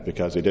to death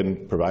because they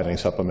didn't provide any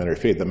supplementary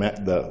feed.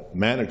 The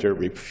manager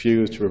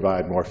refused to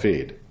provide more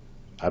feed.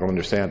 I don't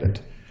understand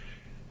it.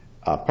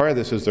 Part of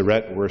this is the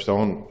worst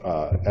own.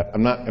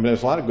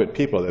 There's a lot of good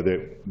people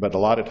there, but a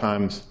lot of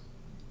times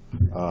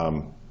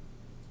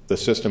the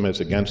system is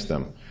against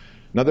them.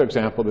 Another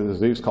example of a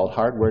disease called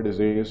hardware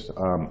disease,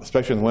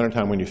 especially in the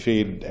wintertime when you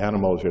feed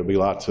animals, there'll be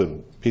lots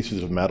of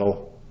pieces of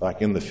metal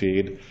like in the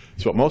feed.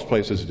 So what most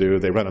places do,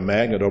 they run a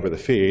magnet over the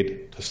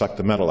feed to suck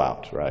the metal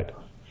out, right?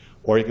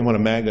 Or you can put a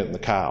magnet in the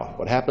cow.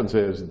 What happens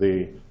is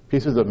the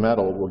pieces of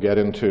metal will get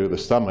into the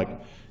stomach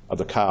of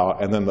the cow,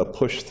 and then they'll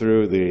push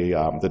through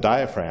the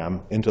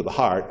diaphragm into the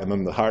heart, and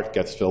then the heart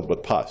gets filled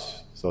with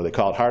pus. So they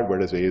call it hardware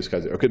disease,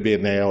 because it could be a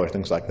nail or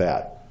things like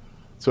that.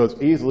 So it's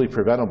easily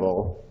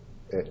preventable.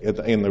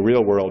 In the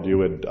real world, you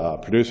would,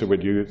 producer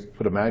would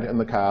put a magnet in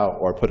the cow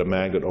or put a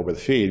magnet over the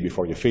feed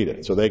before you feed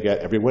it. So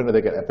every winter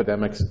they get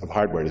epidemics of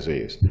hardware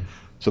disease.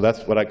 So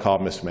that's what I call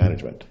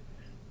mismanagement.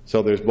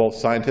 So there's both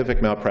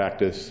scientific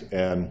malpractice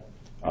and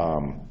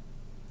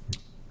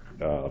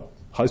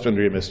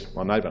husbandry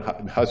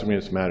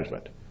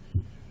mismanagement.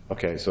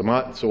 Okay, so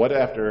what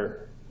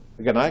after,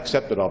 again, I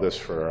accepted all this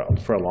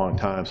for a long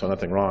time, so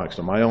nothing wrong.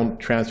 So my own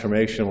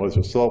transformation was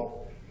a slow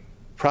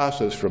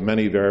process from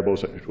many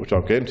variables, which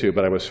I'll get into,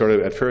 but I was sort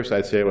of, at first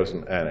I'd say I was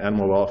an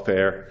animal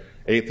welfare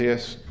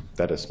atheist,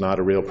 that it's not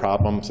a real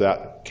problem. So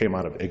that came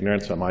out of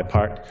ignorance on my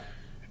part.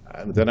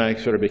 Then I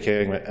sort of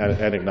became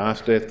an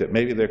agnostic, that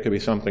maybe there could be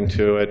something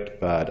to it,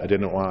 but I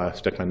didn't want to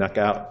stick my neck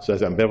out, so I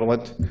was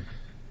ambivalent.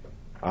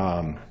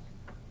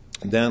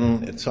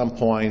 Then at some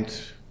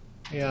point,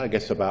 I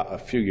guess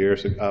about 6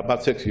 years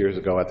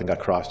ago, I think I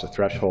crossed a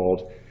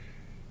threshold.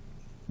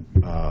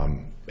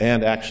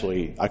 And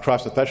actually, I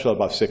crossed the threshold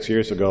about 6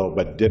 years ago,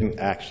 but didn't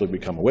actually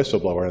become a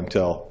whistleblower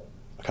until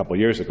a couple of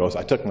years ago, so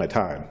I took my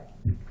time.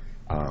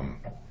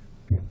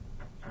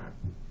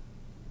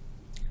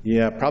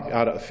 Probably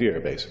out of fear,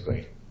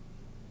 basically.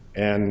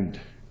 And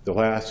the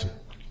last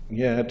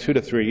 2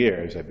 to 3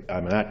 years,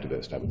 I'm an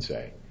activist, I would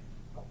say.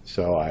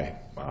 So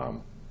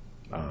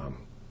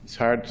it's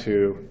hard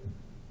to,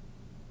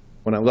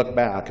 when I look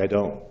back,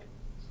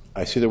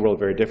 I see the world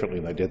very differently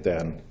than I did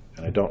then,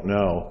 and I don't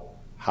know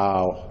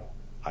how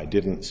I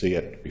didn't see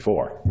it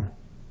before,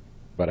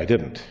 but I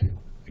didn't.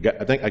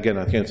 I think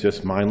it's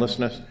just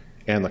mindlessness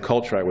and the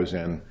culture I was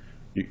in.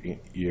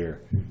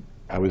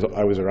 I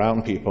was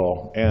around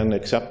people and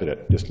accepted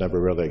it, just never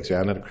really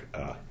examined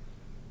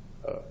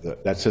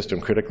that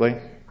system critically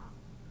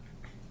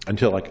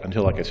until like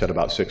I said,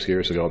 about 6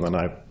 years ago, and then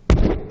I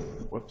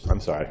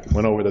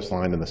went over this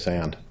line in the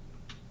sand.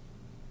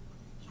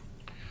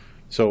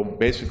 So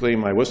basically,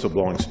 my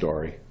whistleblowing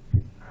story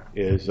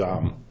is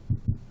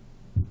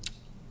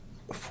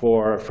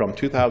from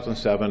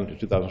 2007 to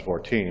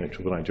 2014, which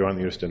was when I joined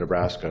the University of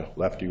Nebraska,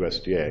 left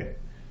USDA.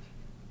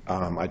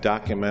 I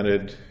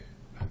documented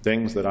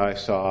things that I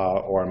saw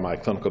or my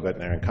clinical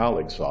veterinarian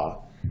colleagues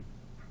saw,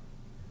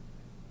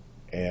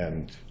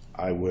 and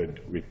I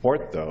would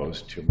report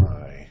those to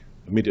my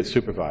immediate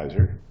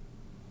supervisor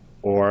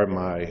or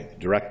my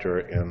director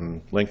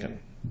in Lincoln,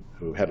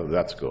 who headed the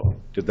vet school.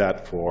 Did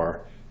that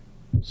for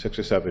 6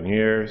 or 7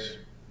 years,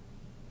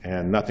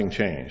 and nothing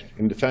changed.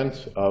 In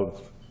defense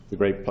of the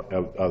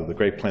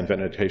Great Plains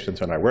Veterinary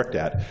Center I worked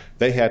at,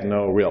 they had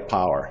no real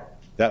power.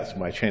 That's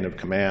my chain of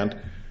command,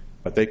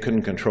 but they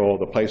couldn't control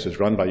the places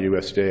run by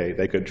USDA.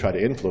 They could try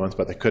to influence,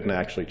 but they couldn't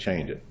actually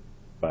change it.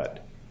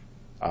 But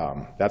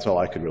that's all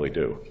I could really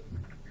do.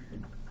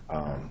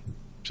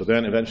 So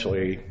then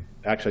eventually,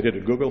 actually I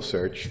did a Google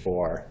search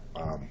for,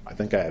 I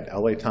think I had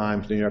LA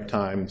Times, New York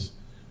Times,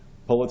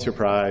 Pulitzer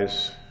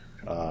Prize,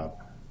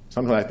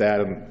 something like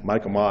that, and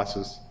Michael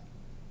Moss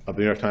of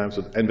the New York Times,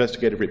 an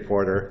investigative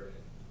reporter.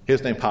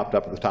 His name popped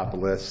up at the top of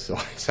the list, so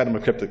I sent him a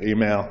cryptic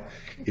email.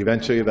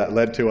 Eventually, that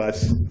led to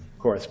us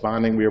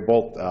corresponding. We were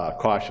both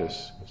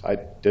cautious. I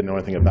didn't know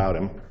anything about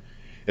him.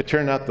 It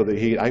turned out that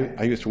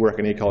I used to work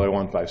in E. coli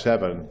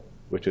 157,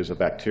 which is a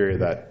bacteria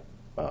that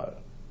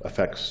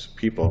affects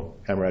people,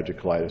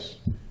 hemorrhagic colitis,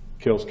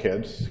 kills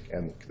kids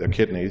and their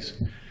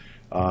kidneys.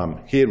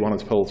 He had won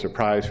his Pulitzer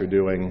Prize for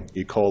doing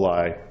E.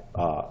 coli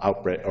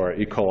outbreak, or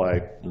E.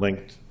 coli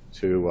linked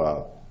to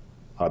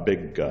a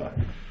big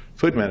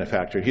food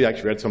manufacturer. He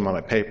actually read some of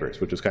my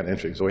papers, which was kind of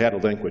interesting. So we had a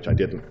link which I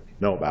didn't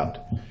know about.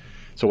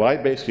 So what I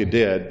basically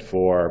did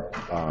for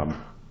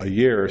a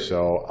year or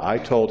so, I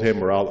told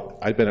him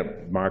I'd been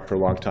at Mark for a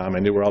long time. I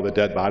knew where all the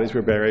dead bodies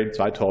were buried.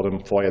 So I told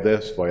him, FOIA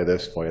this, FOIA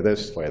this, FOIA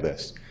this, FOIA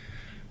this.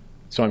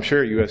 So I'm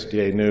sure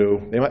USDA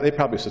knew. They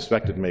probably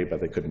suspected me,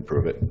 but they couldn't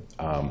prove it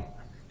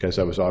because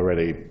I was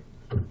already,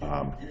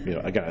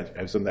 again,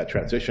 I was in that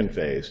transition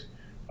phase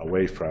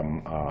away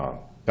from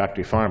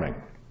factory farming.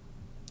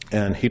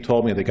 And he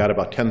told me they got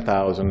about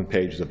 10,000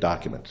 pages of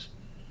documents.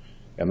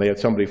 And they had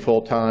somebody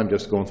full-time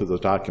just going through those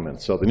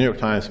documents. So the New York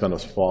Times spent a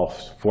small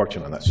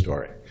fortune on that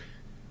story.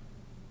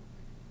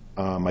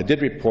 I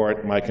did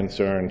report my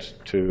concerns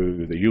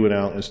to the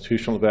UNL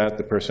institutional vet,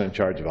 the person in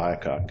charge of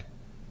IACUC.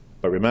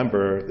 But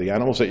remember, the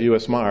animals at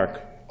US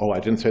Mark, I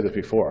didn't say this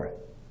before,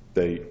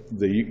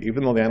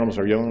 even though the animals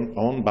are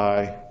owned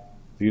by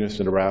the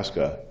University of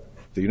Nebraska,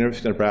 the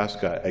University of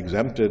Nebraska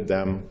exempted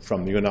them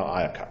from the UNL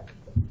IACUC.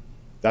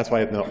 That's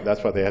why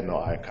they had no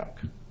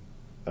IACUC.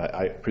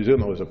 I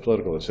presume it was a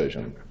political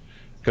decision,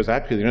 because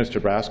actually the University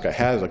of Nebraska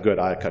has a good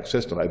IACUC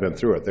system. I've been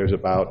through it. There's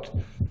about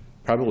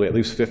probably at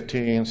least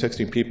 15,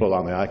 16 people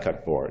on the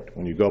IACUC board.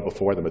 When you go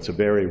before them, it's a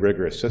very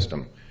rigorous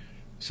system.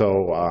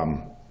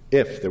 So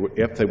if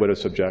they would have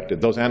subjected,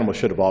 those animals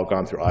should have all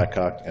gone through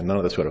IACUC, and none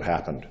of this would have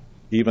happened,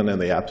 even in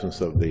the absence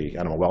of the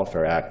Animal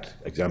Welfare Act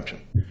exemption.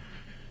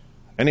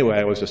 Anyway,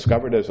 I was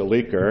discovered as a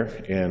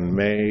leaker in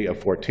May of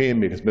 14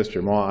 because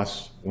Mr.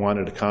 Moss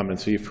wanted to come and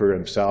see for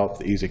himself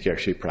the Easy Care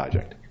Sheep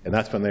Project. And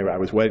that's when I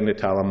was waiting to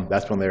tell him,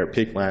 that's when they were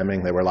peak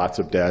lambing, there were lots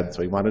of dead,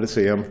 so he wanted to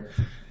see him.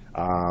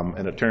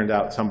 And it turned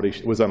out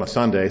it was on a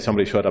Sunday,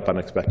 somebody showed up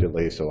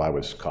unexpectedly, so I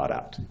was caught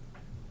out.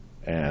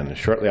 And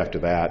shortly after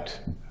that,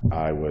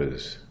 I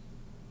was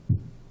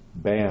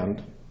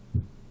banned.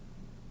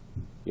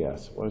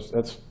 Yes, what are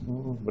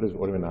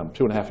we now?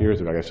 2.5 years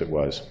ago, I guess it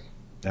was.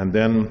 And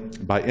then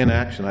by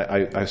inaction,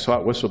 I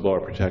sought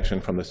whistleblower protection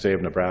from the state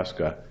of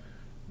Nebraska,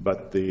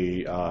 but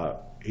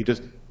it's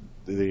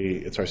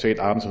our state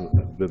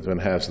ombudsman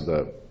has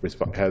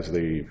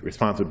the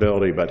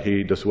responsibility, but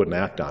he just wouldn't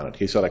act on it.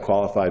 He said I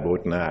qualified but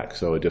wouldn't act,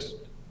 so it just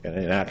an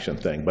inaction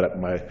thing. But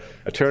my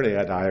attorney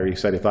at IRE, he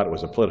said he thought it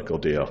was a political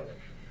deal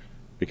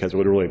because it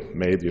would have really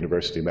made the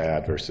university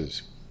mad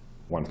versus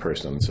one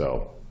person.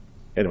 So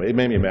anyway, it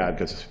made me mad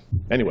because,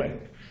 anyway,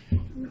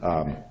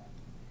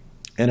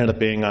 ended up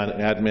being on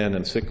admin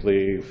and sick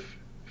leave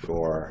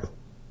for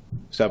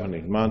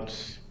 17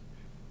 months.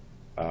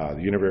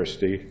 The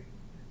university,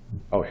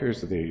 oh,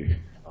 here's the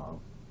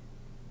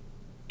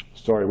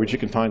story, which you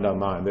can find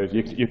online.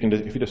 You can,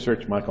 if you just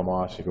search Michael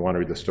Moss, if you want to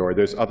read the story.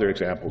 There's other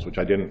examples, which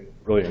I didn't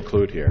really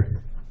include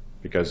here,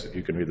 because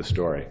you can read the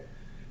story.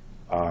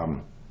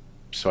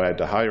 So I had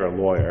to hire a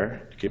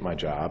lawyer to keep my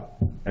job,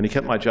 and he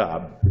kept my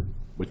job,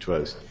 which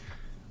was,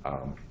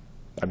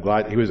 I'm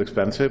glad. He was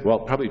expensive. Well,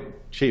 probably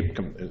cheap.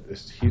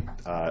 It's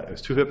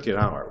 $2.50 an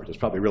hour, which is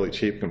probably really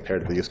cheap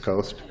compared to the East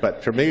Coast.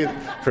 But for me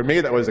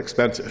that was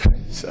expensive.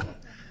 So,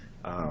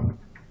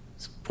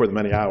 for the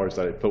many hours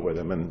that I put with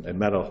him, and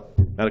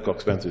medical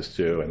expenses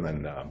too. And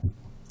then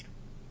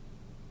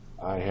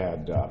I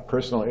had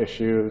personal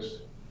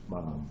issues.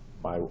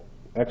 My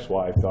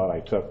ex-wife thought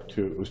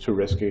it was too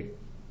risky.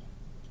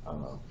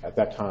 At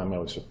that time, I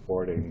was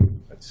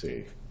supporting,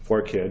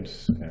 4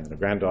 kids and a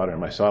granddaughter and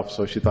myself,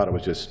 so she thought it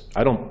was just,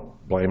 I don't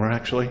blame her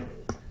actually,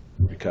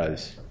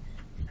 because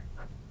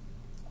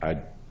I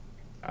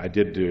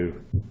did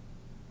do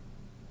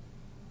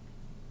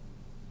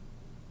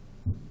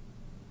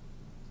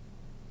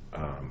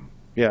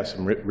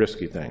some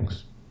risky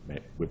things,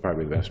 would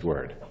probably be the best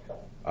word.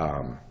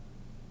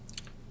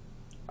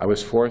 I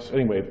was forced,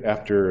 anyway,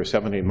 after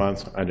 17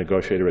 months, I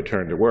negotiated a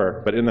return to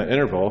work. But in the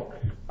interval,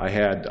 I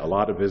had a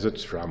lot of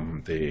visits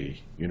from the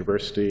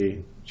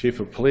university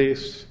chief of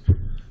police,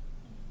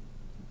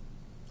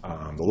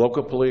 the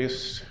local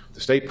police,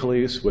 the state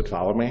police would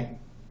follow me,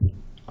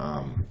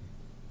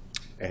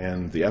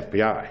 and the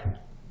FBI.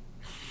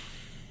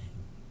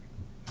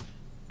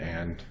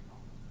 And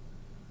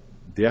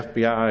the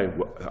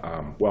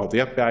FBI, well, the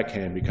FBI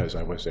came because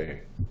I was a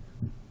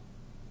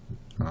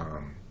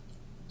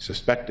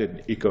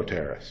suspected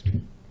eco-terrorist.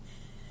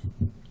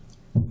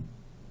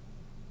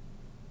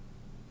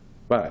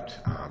 But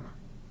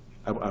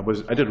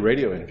I did a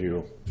radio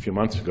interview a few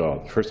months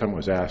ago. The first time I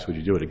was asked, would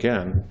you do it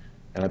again?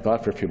 And I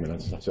thought for a few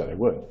minutes, and I said I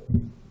would.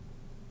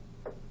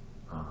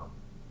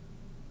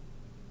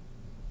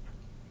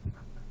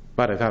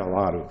 But I've had a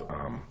lot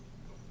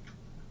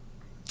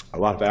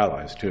of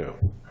allies too.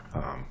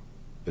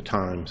 The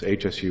Times,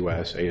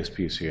 HSUS,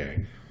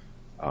 ASPCA,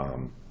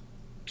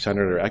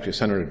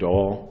 Senator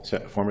Dole,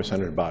 former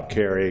Senator Bob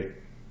Kerrey.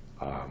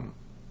 I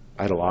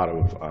had a lot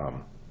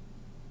of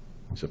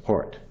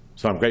support,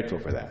 so I'm grateful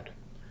for that.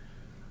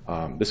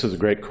 This is a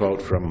great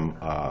quote from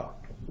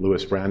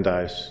Louis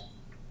Brandeis,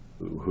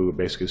 who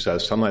basically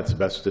says, sunlight's the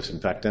best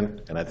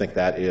disinfectant, and I think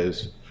that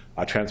is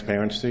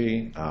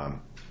transparency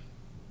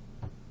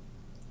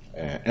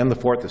and the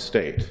fourth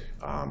estate.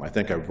 I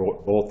think are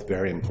both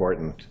very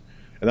important.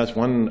 And that's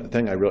one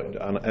thing I really,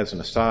 as an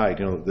aside,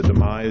 the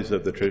demise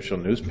of the traditional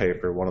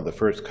newspaper, one of the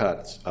first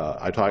cuts,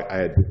 I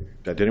had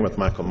dinner with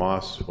Michael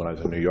Moss when I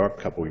was in New York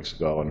a couple weeks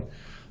ago, and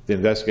the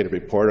investigative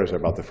reporters are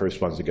about the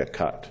first ones to get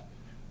cut.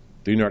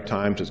 The New York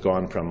Times has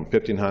gone from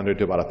 1,500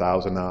 to about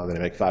 1,000 now, then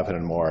they make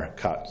 500 more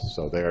cuts.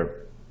 So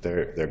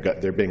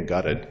they're being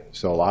gutted.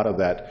 So a lot of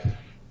that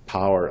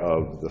power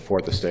of the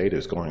fourth estate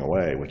is going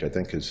away, which I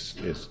think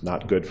is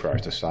not good for our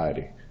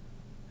society.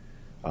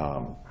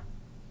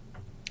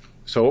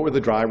 So what were the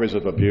drivers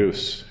of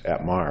abuse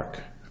at MARC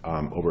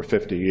over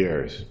 50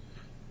 years?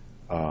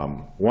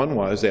 One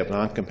was they have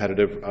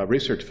non-competitive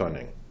research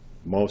funding.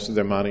 Most of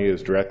their money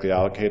is directly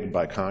allocated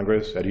by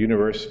Congress at a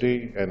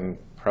university, and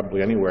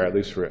probably anywhere, at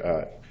least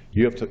for,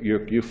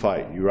 you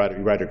fight. You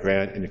write a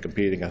grant and you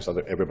compete against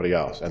everybody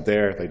else. And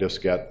there, they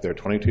just get their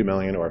 $22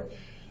 million or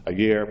a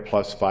year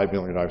plus $5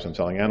 million in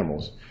selling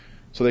animals.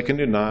 So they can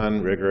do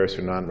non-rigorous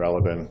or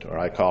non-relevant, or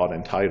I call it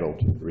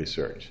entitled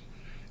research.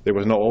 There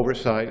was no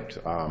oversight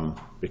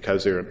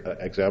because they're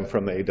exempt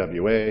from the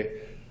AWA.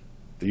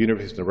 The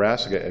University of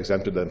Nebraska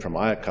exempted them from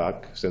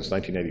IACUC since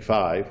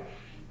 1985.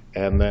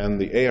 And then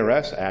the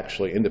ARS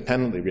actually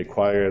independently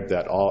required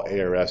that all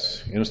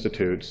ARS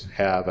institutes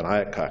have an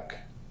IACUC,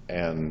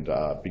 and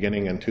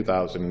beginning in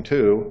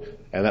 2002,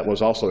 and that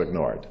was also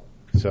ignored.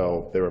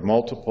 So there were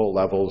multiple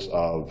levels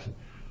of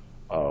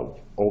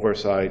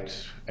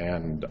oversight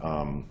and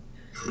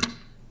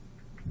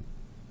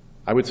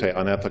I would say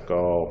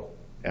unethical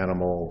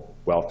animal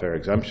welfare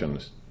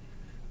exemptions.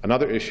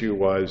 Another issue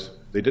was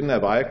they didn't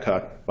have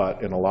IACUC,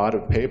 but in a lot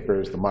of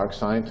papers, the MARC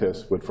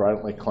scientists would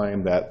fraudulently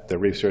claim that their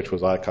research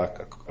was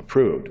IACUC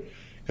approved.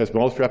 Because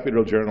most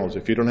reputable journals,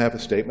 if you don't have a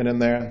statement in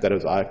there that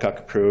is IACUC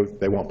approved,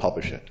 they won't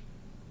publish it.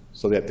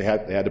 So they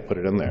had to put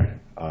it in there.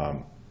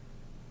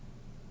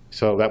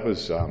 So that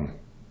was, I'm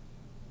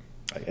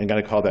going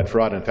to call that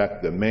fraud. In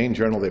fact, the main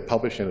journal they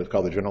publish in is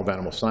called the Journal of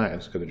Animal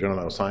Science, because the Journal of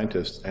Animal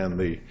Scientists, and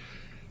the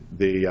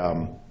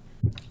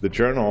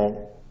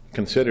journal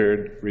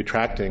considered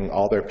retracting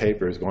all their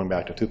papers going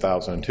back to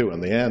 2002. In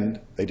the end,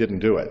 they didn't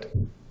do it,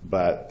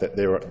 but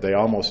they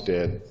almost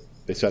did.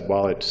 They said,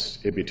 well,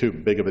 it'd be too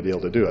big of a deal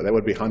to do it. That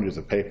would be hundreds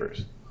of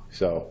papers.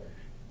 So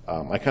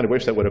I kind of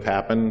wish that would have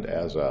happened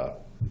as a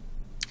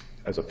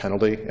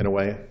penalty in a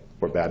way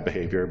for bad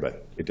behavior,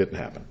 but it didn't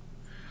happen.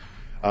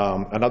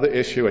 Another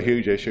issue, a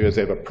huge issue, is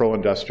they have a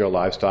pro-industrial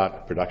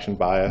livestock production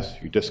bias.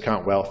 You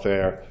discount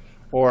welfare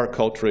or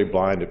culturally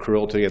blind to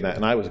cruelty, and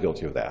I was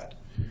guilty of that.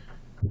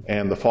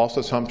 And the false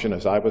assumption,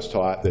 as I was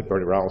taught, that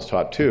Bernie Reynolds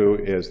taught too,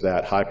 is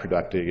that high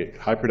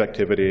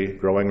productivity,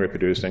 growing,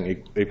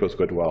 reproducing equals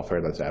good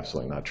welfare. That's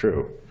absolutely not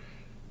true.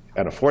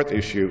 And a fourth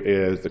issue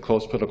is the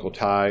close political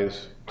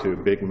ties to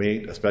big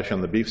meat, especially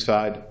on the beef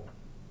side.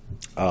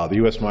 The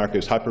U.S. market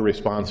is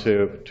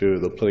hyper-responsive to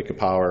the political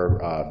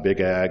power, big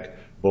ag,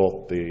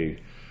 both the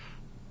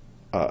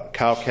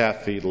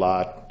cow-calf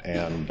feedlot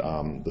and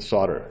the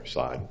slaughter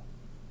side.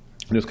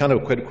 And there's kind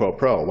of a quid pro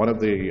quo. One of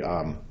the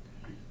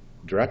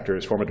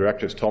former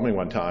directors, told me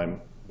one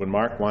time, when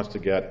Mark wants to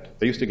get,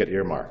 they used to get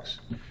earmarks.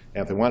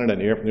 And if they wanted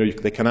an earmark,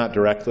 they cannot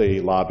directly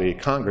lobby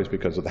Congress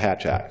because of the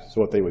Hatch Act. So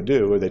what they would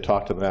do is they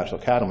talk to the National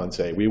Cattlemen and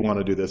say, we want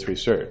to do this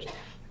research.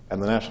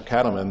 And the National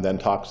Cattleman then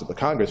talks to the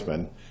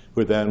congressman,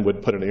 who then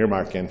would put an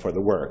earmark in for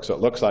the work. So it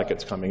looks like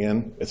it's coming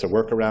in, it's a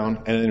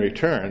workaround, and in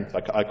return,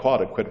 like I call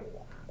it a quid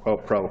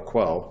pro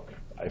quo,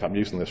 if I'm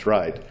using this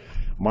right,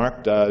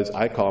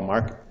 I call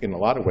Mark, in a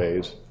lot of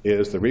ways,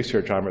 is the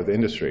research arm of the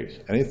industries.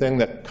 Anything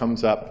that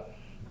comes up,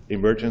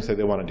 emergency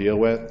they want to deal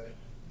with,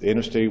 the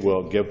industry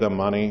will give them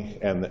money,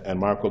 and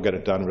Mark will get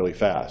it done really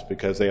fast,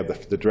 because they have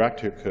the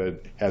director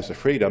has the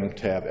freedom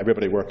to have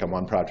everybody work on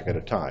one project at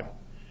a time.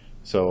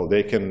 So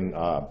they can,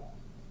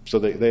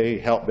 they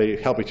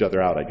help each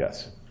other out, I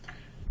guess.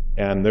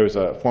 And there's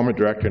a former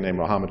director named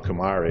Mohammed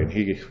Kumari, and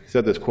he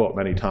said this quote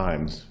many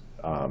times.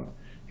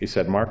 He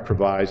said, Mark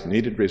provides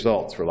needed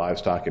results for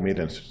livestock and meat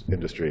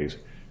industries,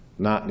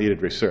 not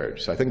needed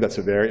research. So I think that's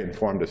a very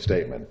informative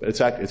statement. But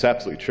it's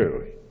absolutely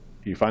true.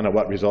 You find out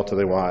what results do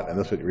they want, and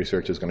that's what your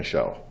research is going to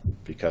show,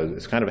 because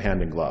it's kind of a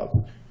hand in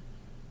glove.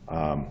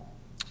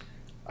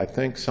 I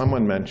think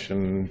someone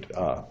mentioned,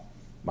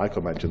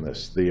 Michael mentioned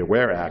this, the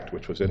AWARE Act,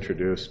 which was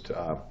introduced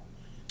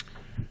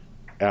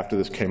after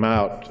this came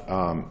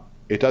out.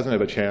 It doesn't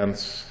have a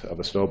chance of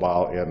a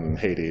snowball in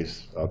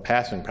Hades,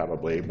 passing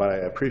probably, but I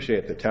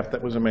appreciate the attempt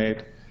that was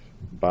made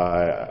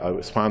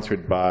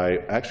sponsored by,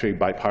 actually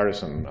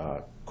bipartisan,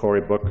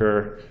 Cory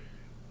Booker,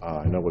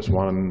 I know it was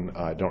one,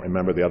 I don't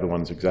remember the other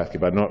ones exactly,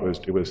 but I know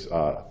it was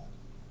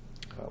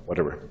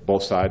whatever,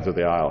 both sides of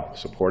the aisle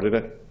supported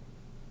it.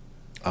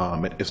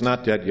 It's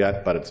not dead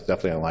yet, but it's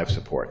definitely on life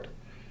support.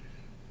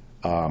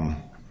 The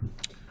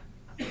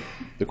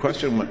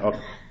question,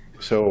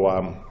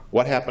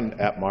 what happened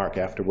at Mark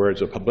afterwards?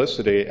 The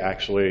publicity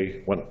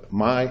actually, when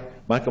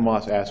Michael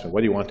Moss asked me,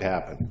 what do you want to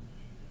happen?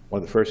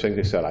 One of the first things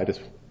he said, I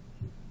just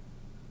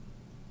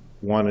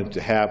wanted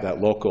to have that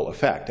local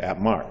effect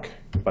at Mark.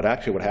 But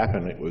actually what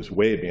happened, it was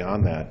way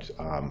beyond that.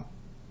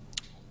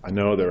 I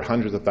know there are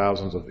hundreds of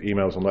thousands of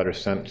emails and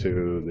letters sent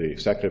to the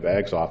Secretary of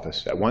Ag's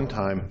office. At one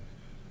time,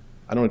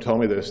 I don't know who told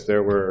me this,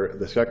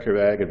 the Secretary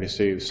of Ag had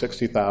received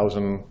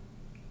 60,000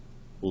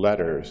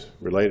 letters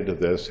related to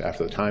this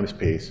after the Times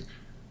piece.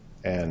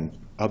 And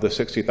of the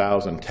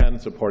 60,000, 10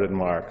 supported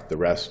Mark, the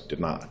rest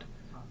did not.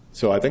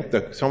 So I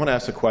think someone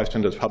asked the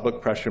question, does public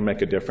pressure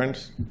make a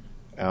difference?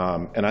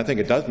 And I think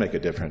it does make a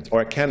difference,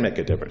 or it can make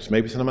a difference.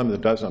 Maybe sometimes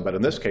it doesn't, but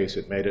in this case,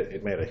 it made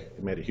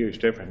a huge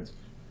difference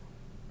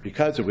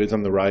because it was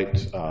in the right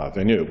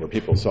venue where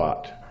people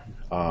saw it.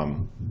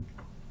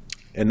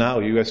 And now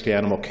USDA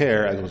Animal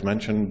Care, as was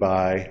mentioned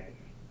by,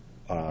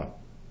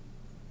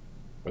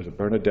 was it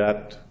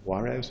Bernadette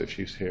Juarez, if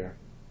she's here?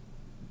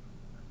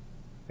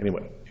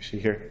 Anyway, is she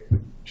here?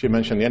 She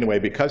mentioned, anyway,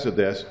 because of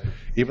this,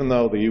 even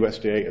though the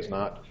USDA is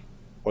not,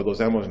 or those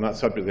animals are not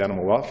subject to the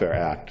Animal Welfare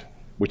Act,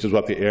 which is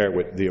what the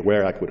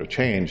AWARE Act would have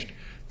changed,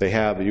 they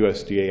have the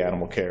USDA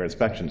animal care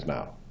inspections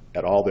now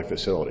at all their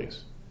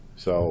facilities.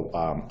 So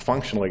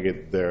functionally,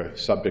 they're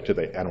subject to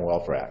the Animal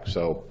Welfare Act.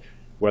 So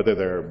whether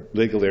they're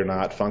legally or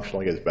not,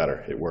 functionally is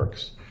better. It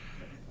works.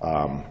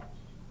 And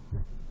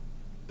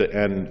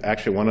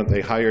actually,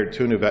 they hired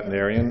 2 new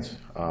veterinarians.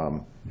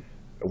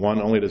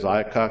 One only does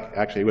Iacocca.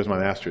 Actually, he was my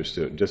master's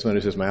student, just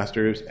finished his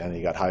master's, and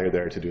he got hired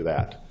there to do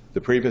that. The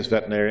previous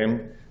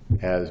veterinarian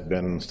has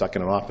been stuck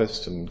in an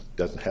office and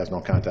has no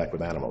contact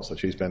with animals. So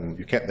she's been,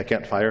 they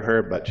can't fire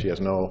her, but she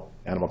has no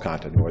animal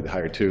contact anymore. They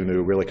hired 2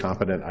 new, really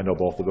competent, I know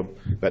both of them,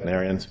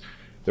 veterinarians.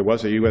 There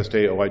was a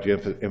USDA OIG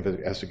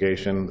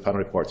investigation. The final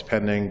report's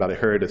pending, but I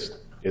heard it's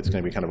going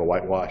to be kind of a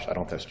whitewash. I don't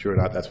know if that's true or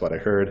not. That's what I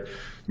heard.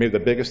 Maybe the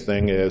biggest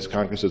thing is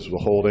Congress has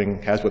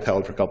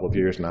withheld for a couple of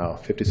years now,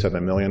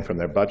 $57 million from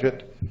their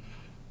budget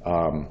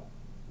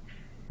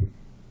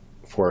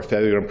for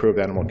failure to improve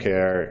animal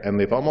care. And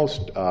they've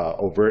almost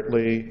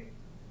overtly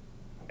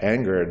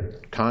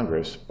angered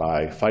Congress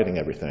by fighting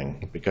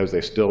everything because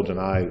they still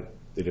deny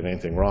they did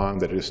anything wrong,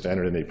 that it is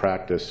standard in the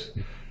practice.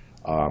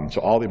 So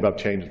all the above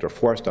changes are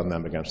forced on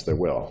them against their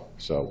will.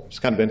 So it's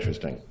kind of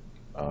interesting,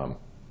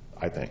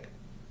 I think.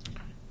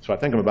 So I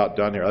think I'm about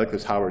done here. I like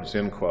this Howard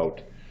Zinn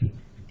quote.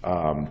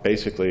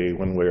 Basically,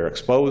 when we're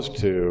exposed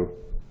to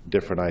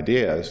different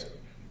ideas,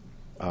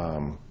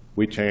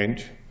 we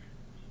change.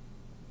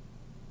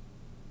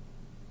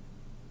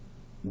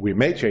 We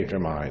may change our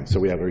minds, so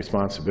we have a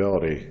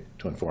responsibility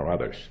to inform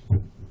others.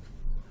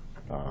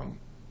 I don't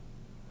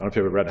know if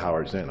you ever read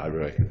Howard Zinn.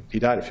 He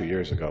died a few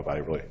years ago, but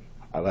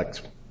I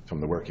liked some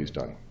of the work he's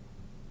done.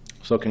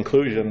 So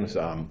conclusions,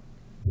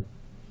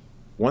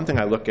 one thing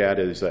I look at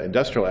is the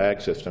industrial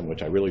ag system,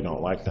 which I really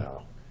don't like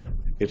now.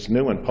 It's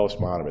new and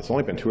postmodern. It's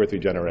only been 2 or 3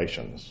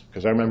 generations.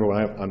 Because I remember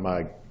when on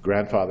my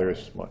grandmother,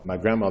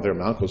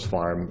 my uncle's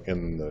farm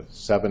in the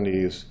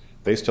 70s,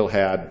 they still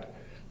had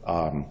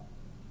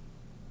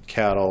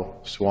cattle,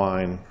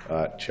 swine,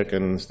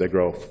 chickens. They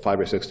grow 5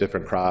 or 6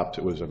 different crops.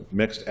 It was a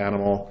mixed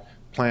animal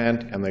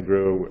plant, and they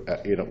grew,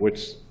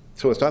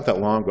 so it's not that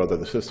long ago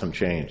that the system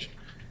changed.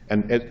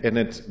 And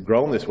it's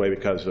grown this way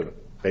because of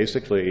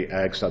basically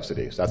ag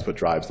subsidies. That's what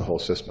drives the whole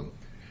system.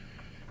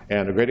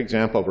 And a great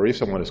example of a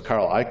recent one is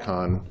Carl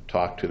Icahn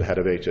talked to the head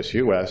of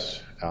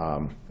HSUS,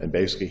 and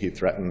basically he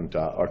threatened,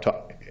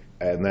 talked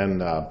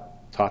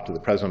to the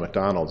president of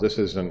McDonald's. This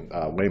isn't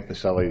Wayne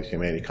Pacelli's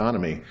Humane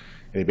Economy.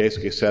 And he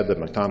basically said that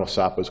McDonald's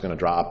stock was going to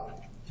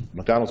drop.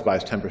 McDonald's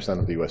buys 10%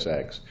 of the US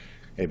eggs.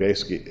 And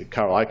basically,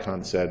 Carl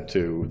Icahn said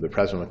to the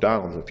president of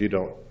McDonald's, if you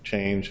don't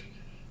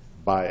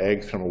buy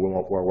eggs from a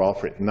more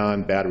welfare,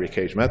 non-battery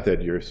cage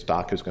method, your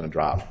stock is going to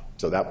drop.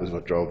 So that was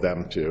what drove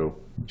them to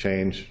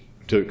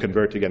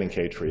convert to getting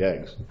cage-free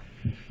eggs.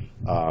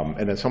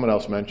 And then someone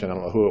else mentioned, I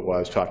don't know who it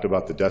was, talked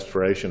about the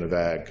desperation of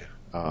ag,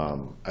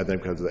 I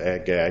think because of the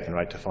ag and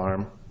right to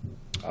farm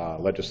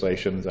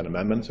legislations and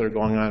amendments that are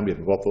going on. We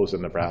have both those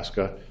in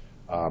Nebraska.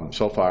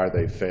 So far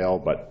they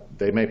failed, but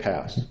they may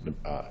pass,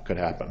 could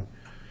happen.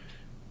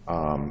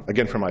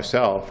 Again, for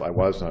myself, I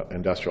was an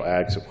industrial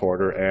ag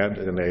supporter and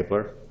an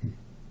enabler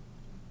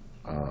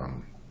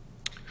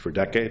for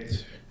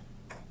decades.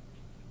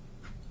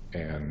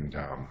 And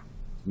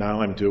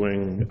now I'm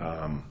doing,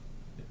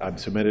 I've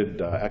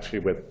submitted, actually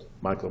with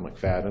Michael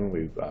McFadden,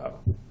 we've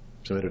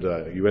submitted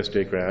a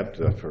USDA grant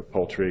for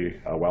poultry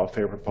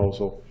welfare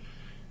proposal.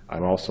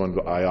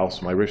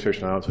 My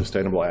research now is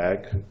sustainable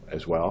ag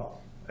as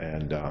well.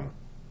 And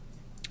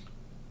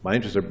my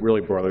interest are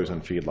really broilers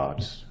and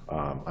feedlots.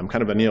 I'm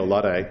kind of a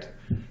neo-Luddite.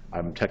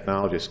 I'm a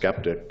technology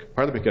skeptic,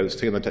 partly because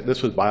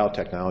this was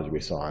biotechnology we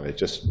saw, and it's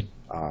just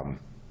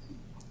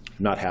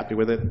not happy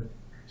with it.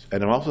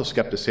 And I'm also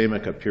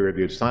skeptic of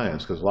peer-reviewed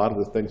science, because a lot of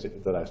the things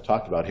that I've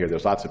talked about here,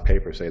 there's lots of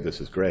papers say this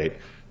is great.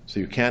 So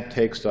you can't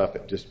take stuff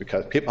just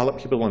because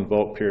people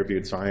invoke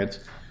peer-reviewed science,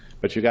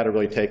 but you got to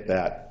really take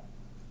that.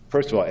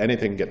 First of all,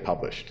 anything can get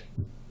published.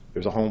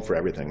 There's a home for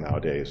everything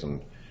nowadays.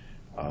 And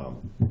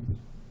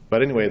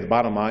but anyway, the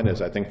bottom line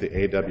is I think the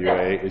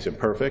AWA is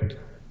imperfect,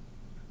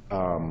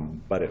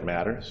 but it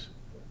matters.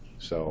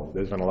 So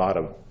there's been a lot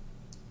of,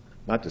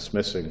 not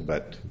dismissing,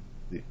 but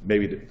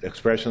maybe the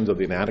expressions of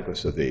the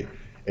inadequacy of the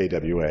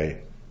AWA.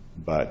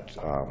 But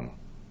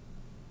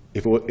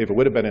if it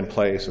would have been in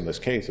place in this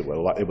case, it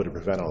would have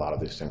prevented a lot of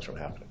these things from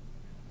happening.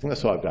 I think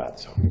that's all I've got.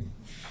 So.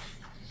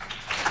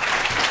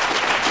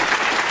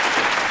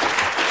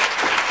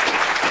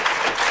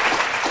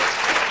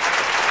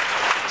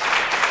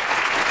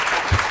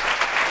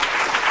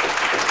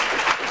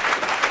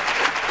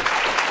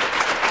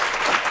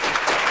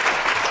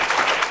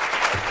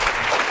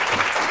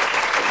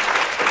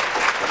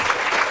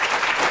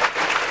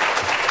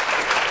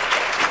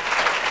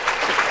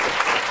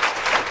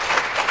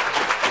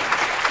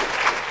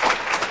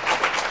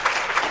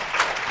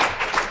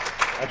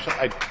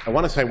 I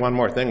want to say one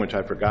more thing, which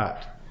I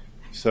forgot.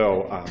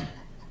 So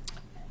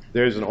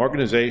there's an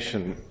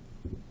organization,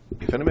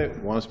 if anybody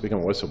wants to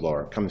become a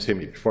whistleblower, come see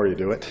me before you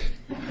do it.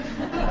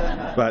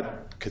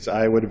 But, because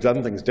I would have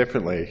done things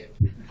differently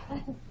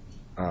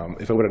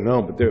if I would have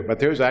known. But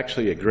there's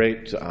actually a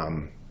great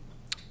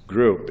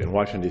group in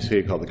Washington,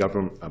 D.C. called the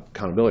Government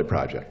Accountability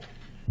Project.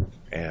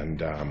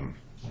 And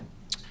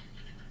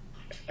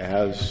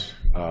as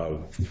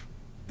of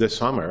this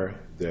summer,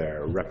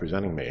 they're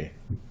representing me.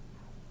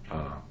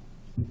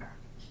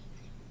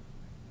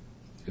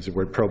 Is the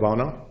word pro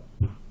bono?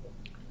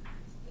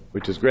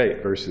 Which is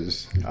great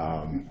versus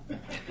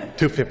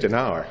 $2.50 an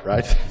hour,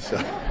 right?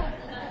 So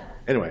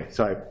anyway,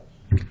 so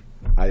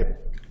I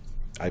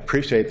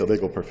appreciate the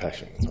legal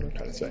profession, is what I'm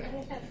trying to say.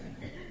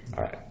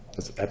 All right,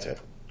 that's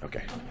it.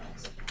 Okay.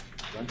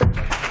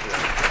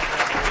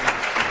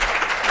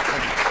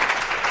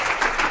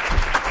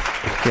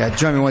 Yeah,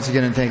 join me once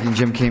again in thanking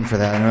Jim King for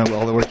that. I know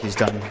all the work he's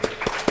done.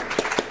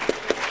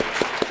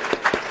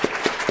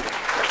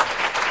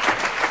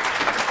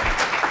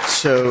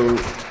 So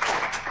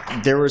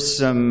there were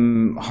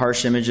some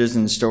harsh images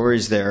and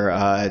stories there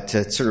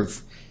to sort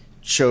of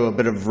show a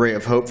bit of ray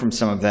of hope from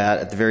some of that.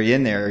 At the very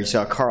end there, you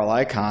saw Carl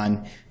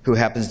Icahn,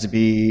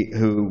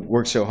 who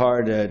worked so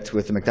hard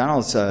with the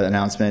McDonald's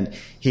announcement.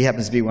 He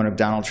happens to be one of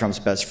Donald Trump's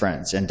best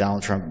friends, and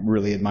Donald Trump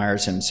really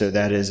admires him. So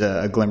that is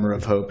a glimmer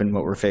of hope in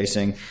what we're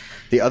facing.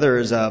 The other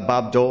is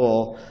Bob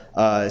Dole.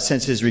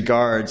 Sends his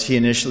regards. He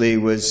initially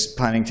was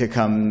planning to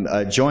come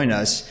join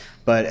us,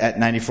 but at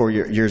 94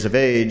 years of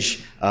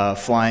age,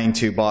 flying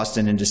to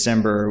Boston in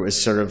December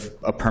was sort of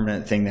a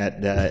permanent thing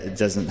that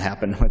doesn't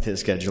happen with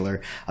his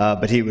scheduler.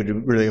 But he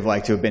would really have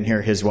liked to have been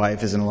here. His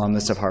wife is an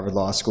alumnus of Harvard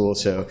Law School,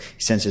 so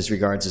he sends his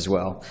regards as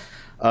well.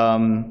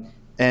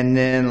 And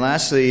then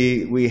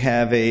lastly, we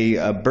have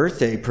a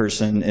birthday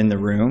person in the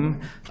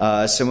room,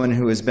 someone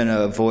who has been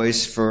a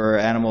voice for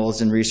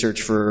animals in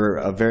research for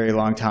a very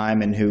long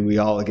time and who we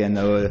all, again,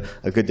 owe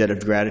a good debt of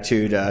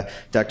gratitude,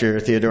 Dr.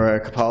 Theodora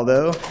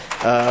Capaldo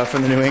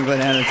from the New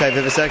England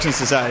Anti-Vivisection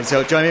Society.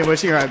 So join me in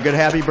wishing her a good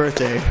happy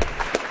birthday.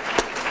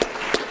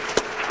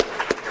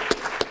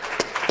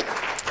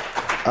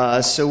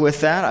 So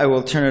with that, I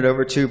will turn it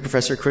over to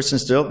Professor Kristen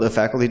Stilt, the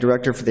Faculty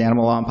Director for the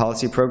Animal Law and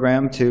Policy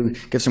Program, to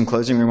give some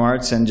closing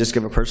remarks and just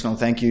give a personal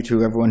thank you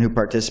to everyone who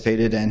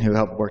participated and who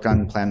helped work on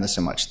and plan this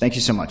so much. Thank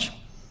you so much.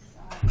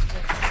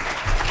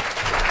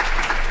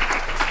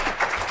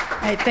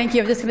 All right, thank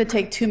you. I'm just going to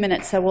take 2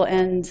 minutes, so we'll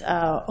end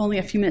only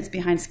a few minutes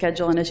behind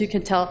schedule. And as you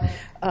can tell,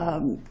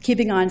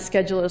 keeping on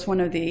schedule is one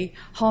of the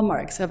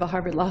hallmarks of a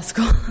Harvard Law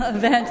School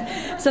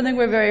event, something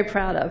we're very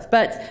proud of.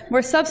 But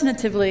more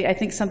substantively, I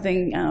think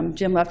something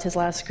Jim left his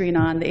last screen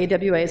on, the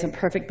AWA is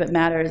imperfect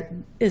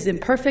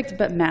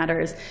but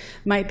matters,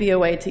 might be a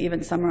way to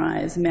even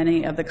summarize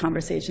many of the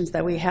conversations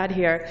that we had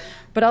here.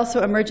 But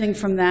also emerging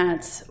from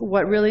that,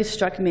 what really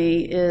struck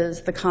me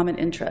is the common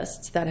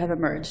interests that have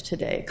emerged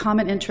today.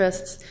 Common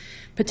interests,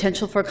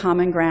 potential for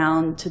common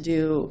ground to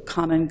do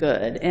common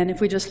good. And if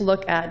we just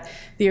look at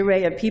the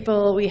array of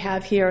people we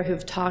have here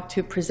who've talked,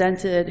 who've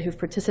presented, who've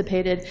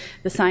participated,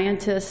 the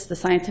scientists, the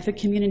scientific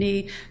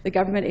community, the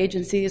government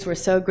agencies, we're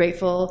so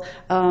grateful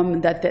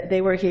that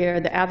they were here,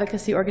 the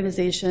advocacy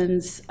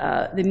organizations,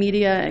 the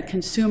media,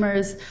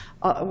 consumers,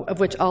 of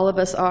which all of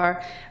us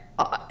are.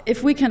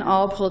 If we can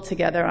all pull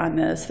together on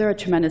this, there are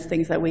tremendous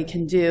things that we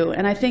can do.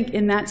 And I think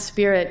in that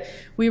spirit,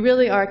 we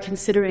really are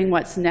considering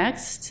what's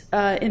next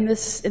in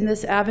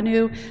this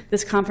avenue.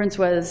 This conference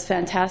was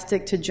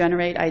fantastic to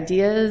generate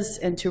ideas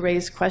and to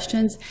raise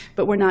questions,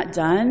 but we're not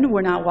done.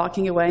 We're not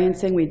walking away and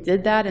saying we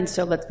did that, and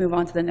so let's move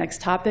on to the next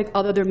topic,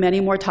 although there are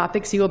many more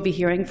topics you will be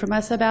hearing from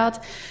us about.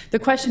 The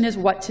question is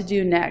what to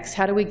do next.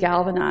 How do we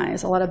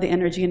galvanize a lot of the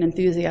energy and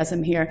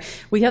enthusiasm here?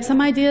 We have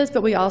some ideas,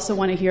 but we also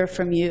want to hear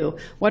from you.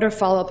 What are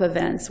follow-up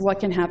events? What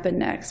can happen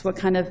next? What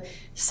kind of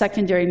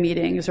secondary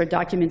meetings or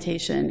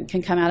documentation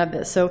can come out of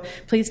this? So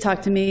please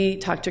talk to me,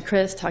 talk to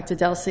Chris, talk to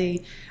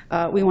Delcy.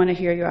 We want to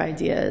hear your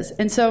ideas.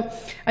 And so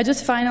I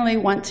just finally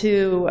want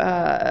to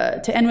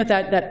end with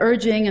that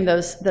urging and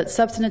that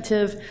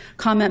substantive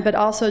comment, but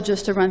also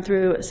just to run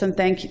through some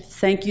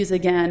thank yous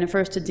again.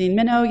 First to Dean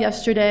Minow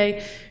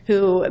yesterday,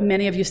 who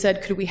many of you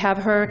said, could we have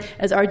her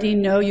as our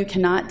dean? No, you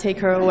cannot take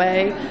her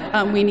away.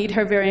 We need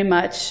her very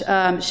much.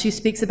 She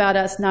speaks about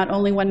us not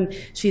only when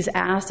she's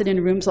asked and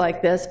in rooms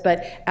like this,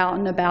 but out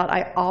and about.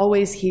 I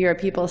always hear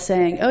people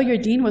saying, oh, your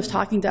dean was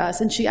talking to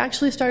us, and she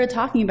actually started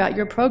talking about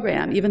your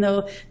program, even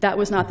though that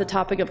was not the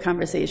topic of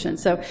conversation.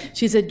 So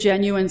she's a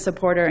genuine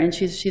supporter, and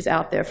she's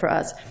out there for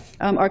us.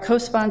 Our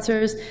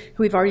co-sponsors,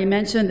 who we've already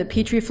mentioned, the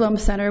Petrifilm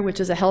Center,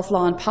 which is a health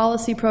law and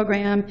policy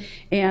program,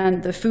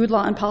 and the Food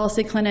Law and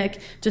Policy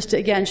Clinic, just to,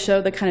 again,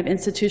 show the kind of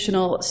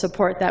institutional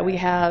support that we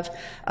have.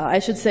 I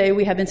should say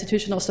we have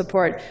institutional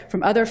support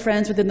from other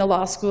friends within the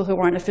law school who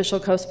aren't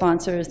official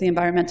co-sponsors, the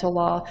Environmental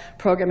Law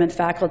Program and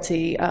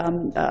faculty,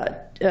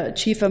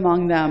 chief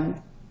among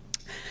them.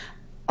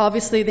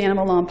 Obviously, the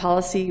Animal Law and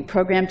Policy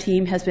Program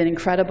team has been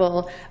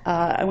incredible.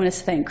 I want to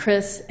thank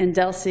Chris and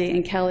Delcy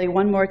and Kelly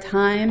one more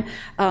time.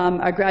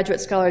 Our graduate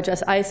scholar,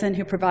 Jess Eisen,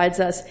 who provides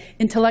us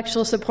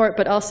intellectual support,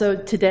 but also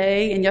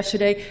today and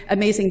yesterday,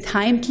 amazing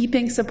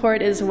timekeeping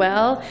support as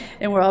well.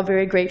 And we're all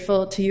very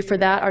grateful to you for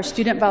that. Our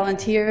student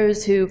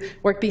volunteers who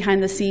work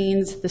behind the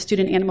scenes, the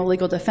Student Animal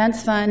Legal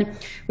Defense Fund.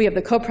 We have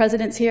the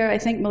co-presidents here. I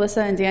think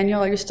Melissa and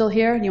Daniel, are you still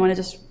here? And you want to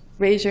just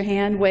raise your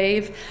hand,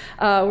 wave.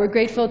 We're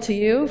grateful to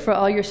you for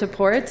all your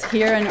support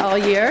here and all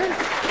year.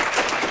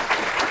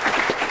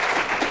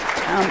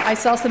 I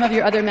saw some of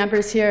your other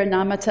members here,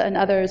 Namata and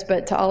others,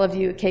 but to all of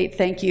you, Kate,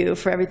 thank you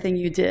for everything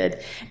you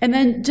did. And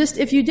then just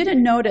if you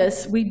didn't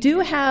notice, we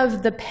do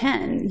have the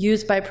pen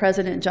used by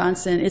President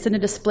Johnson. It's in a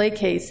display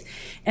case.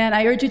 And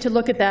I urge you to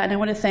look at that, and I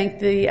want to thank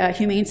the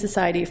Humane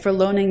Society for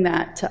loaning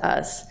that to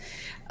us.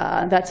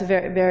 That's a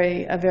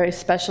very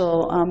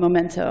special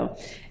memento.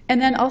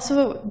 And then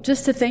also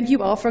just to thank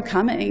you all for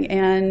coming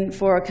and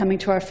for coming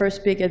to our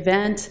first big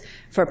event,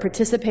 for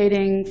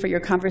participating, for your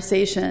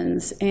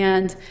conversations,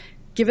 and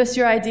give us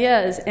your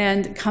ideas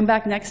and come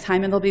back next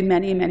time, and there'll be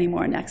many, many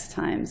more next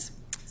times.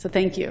 So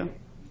thank you.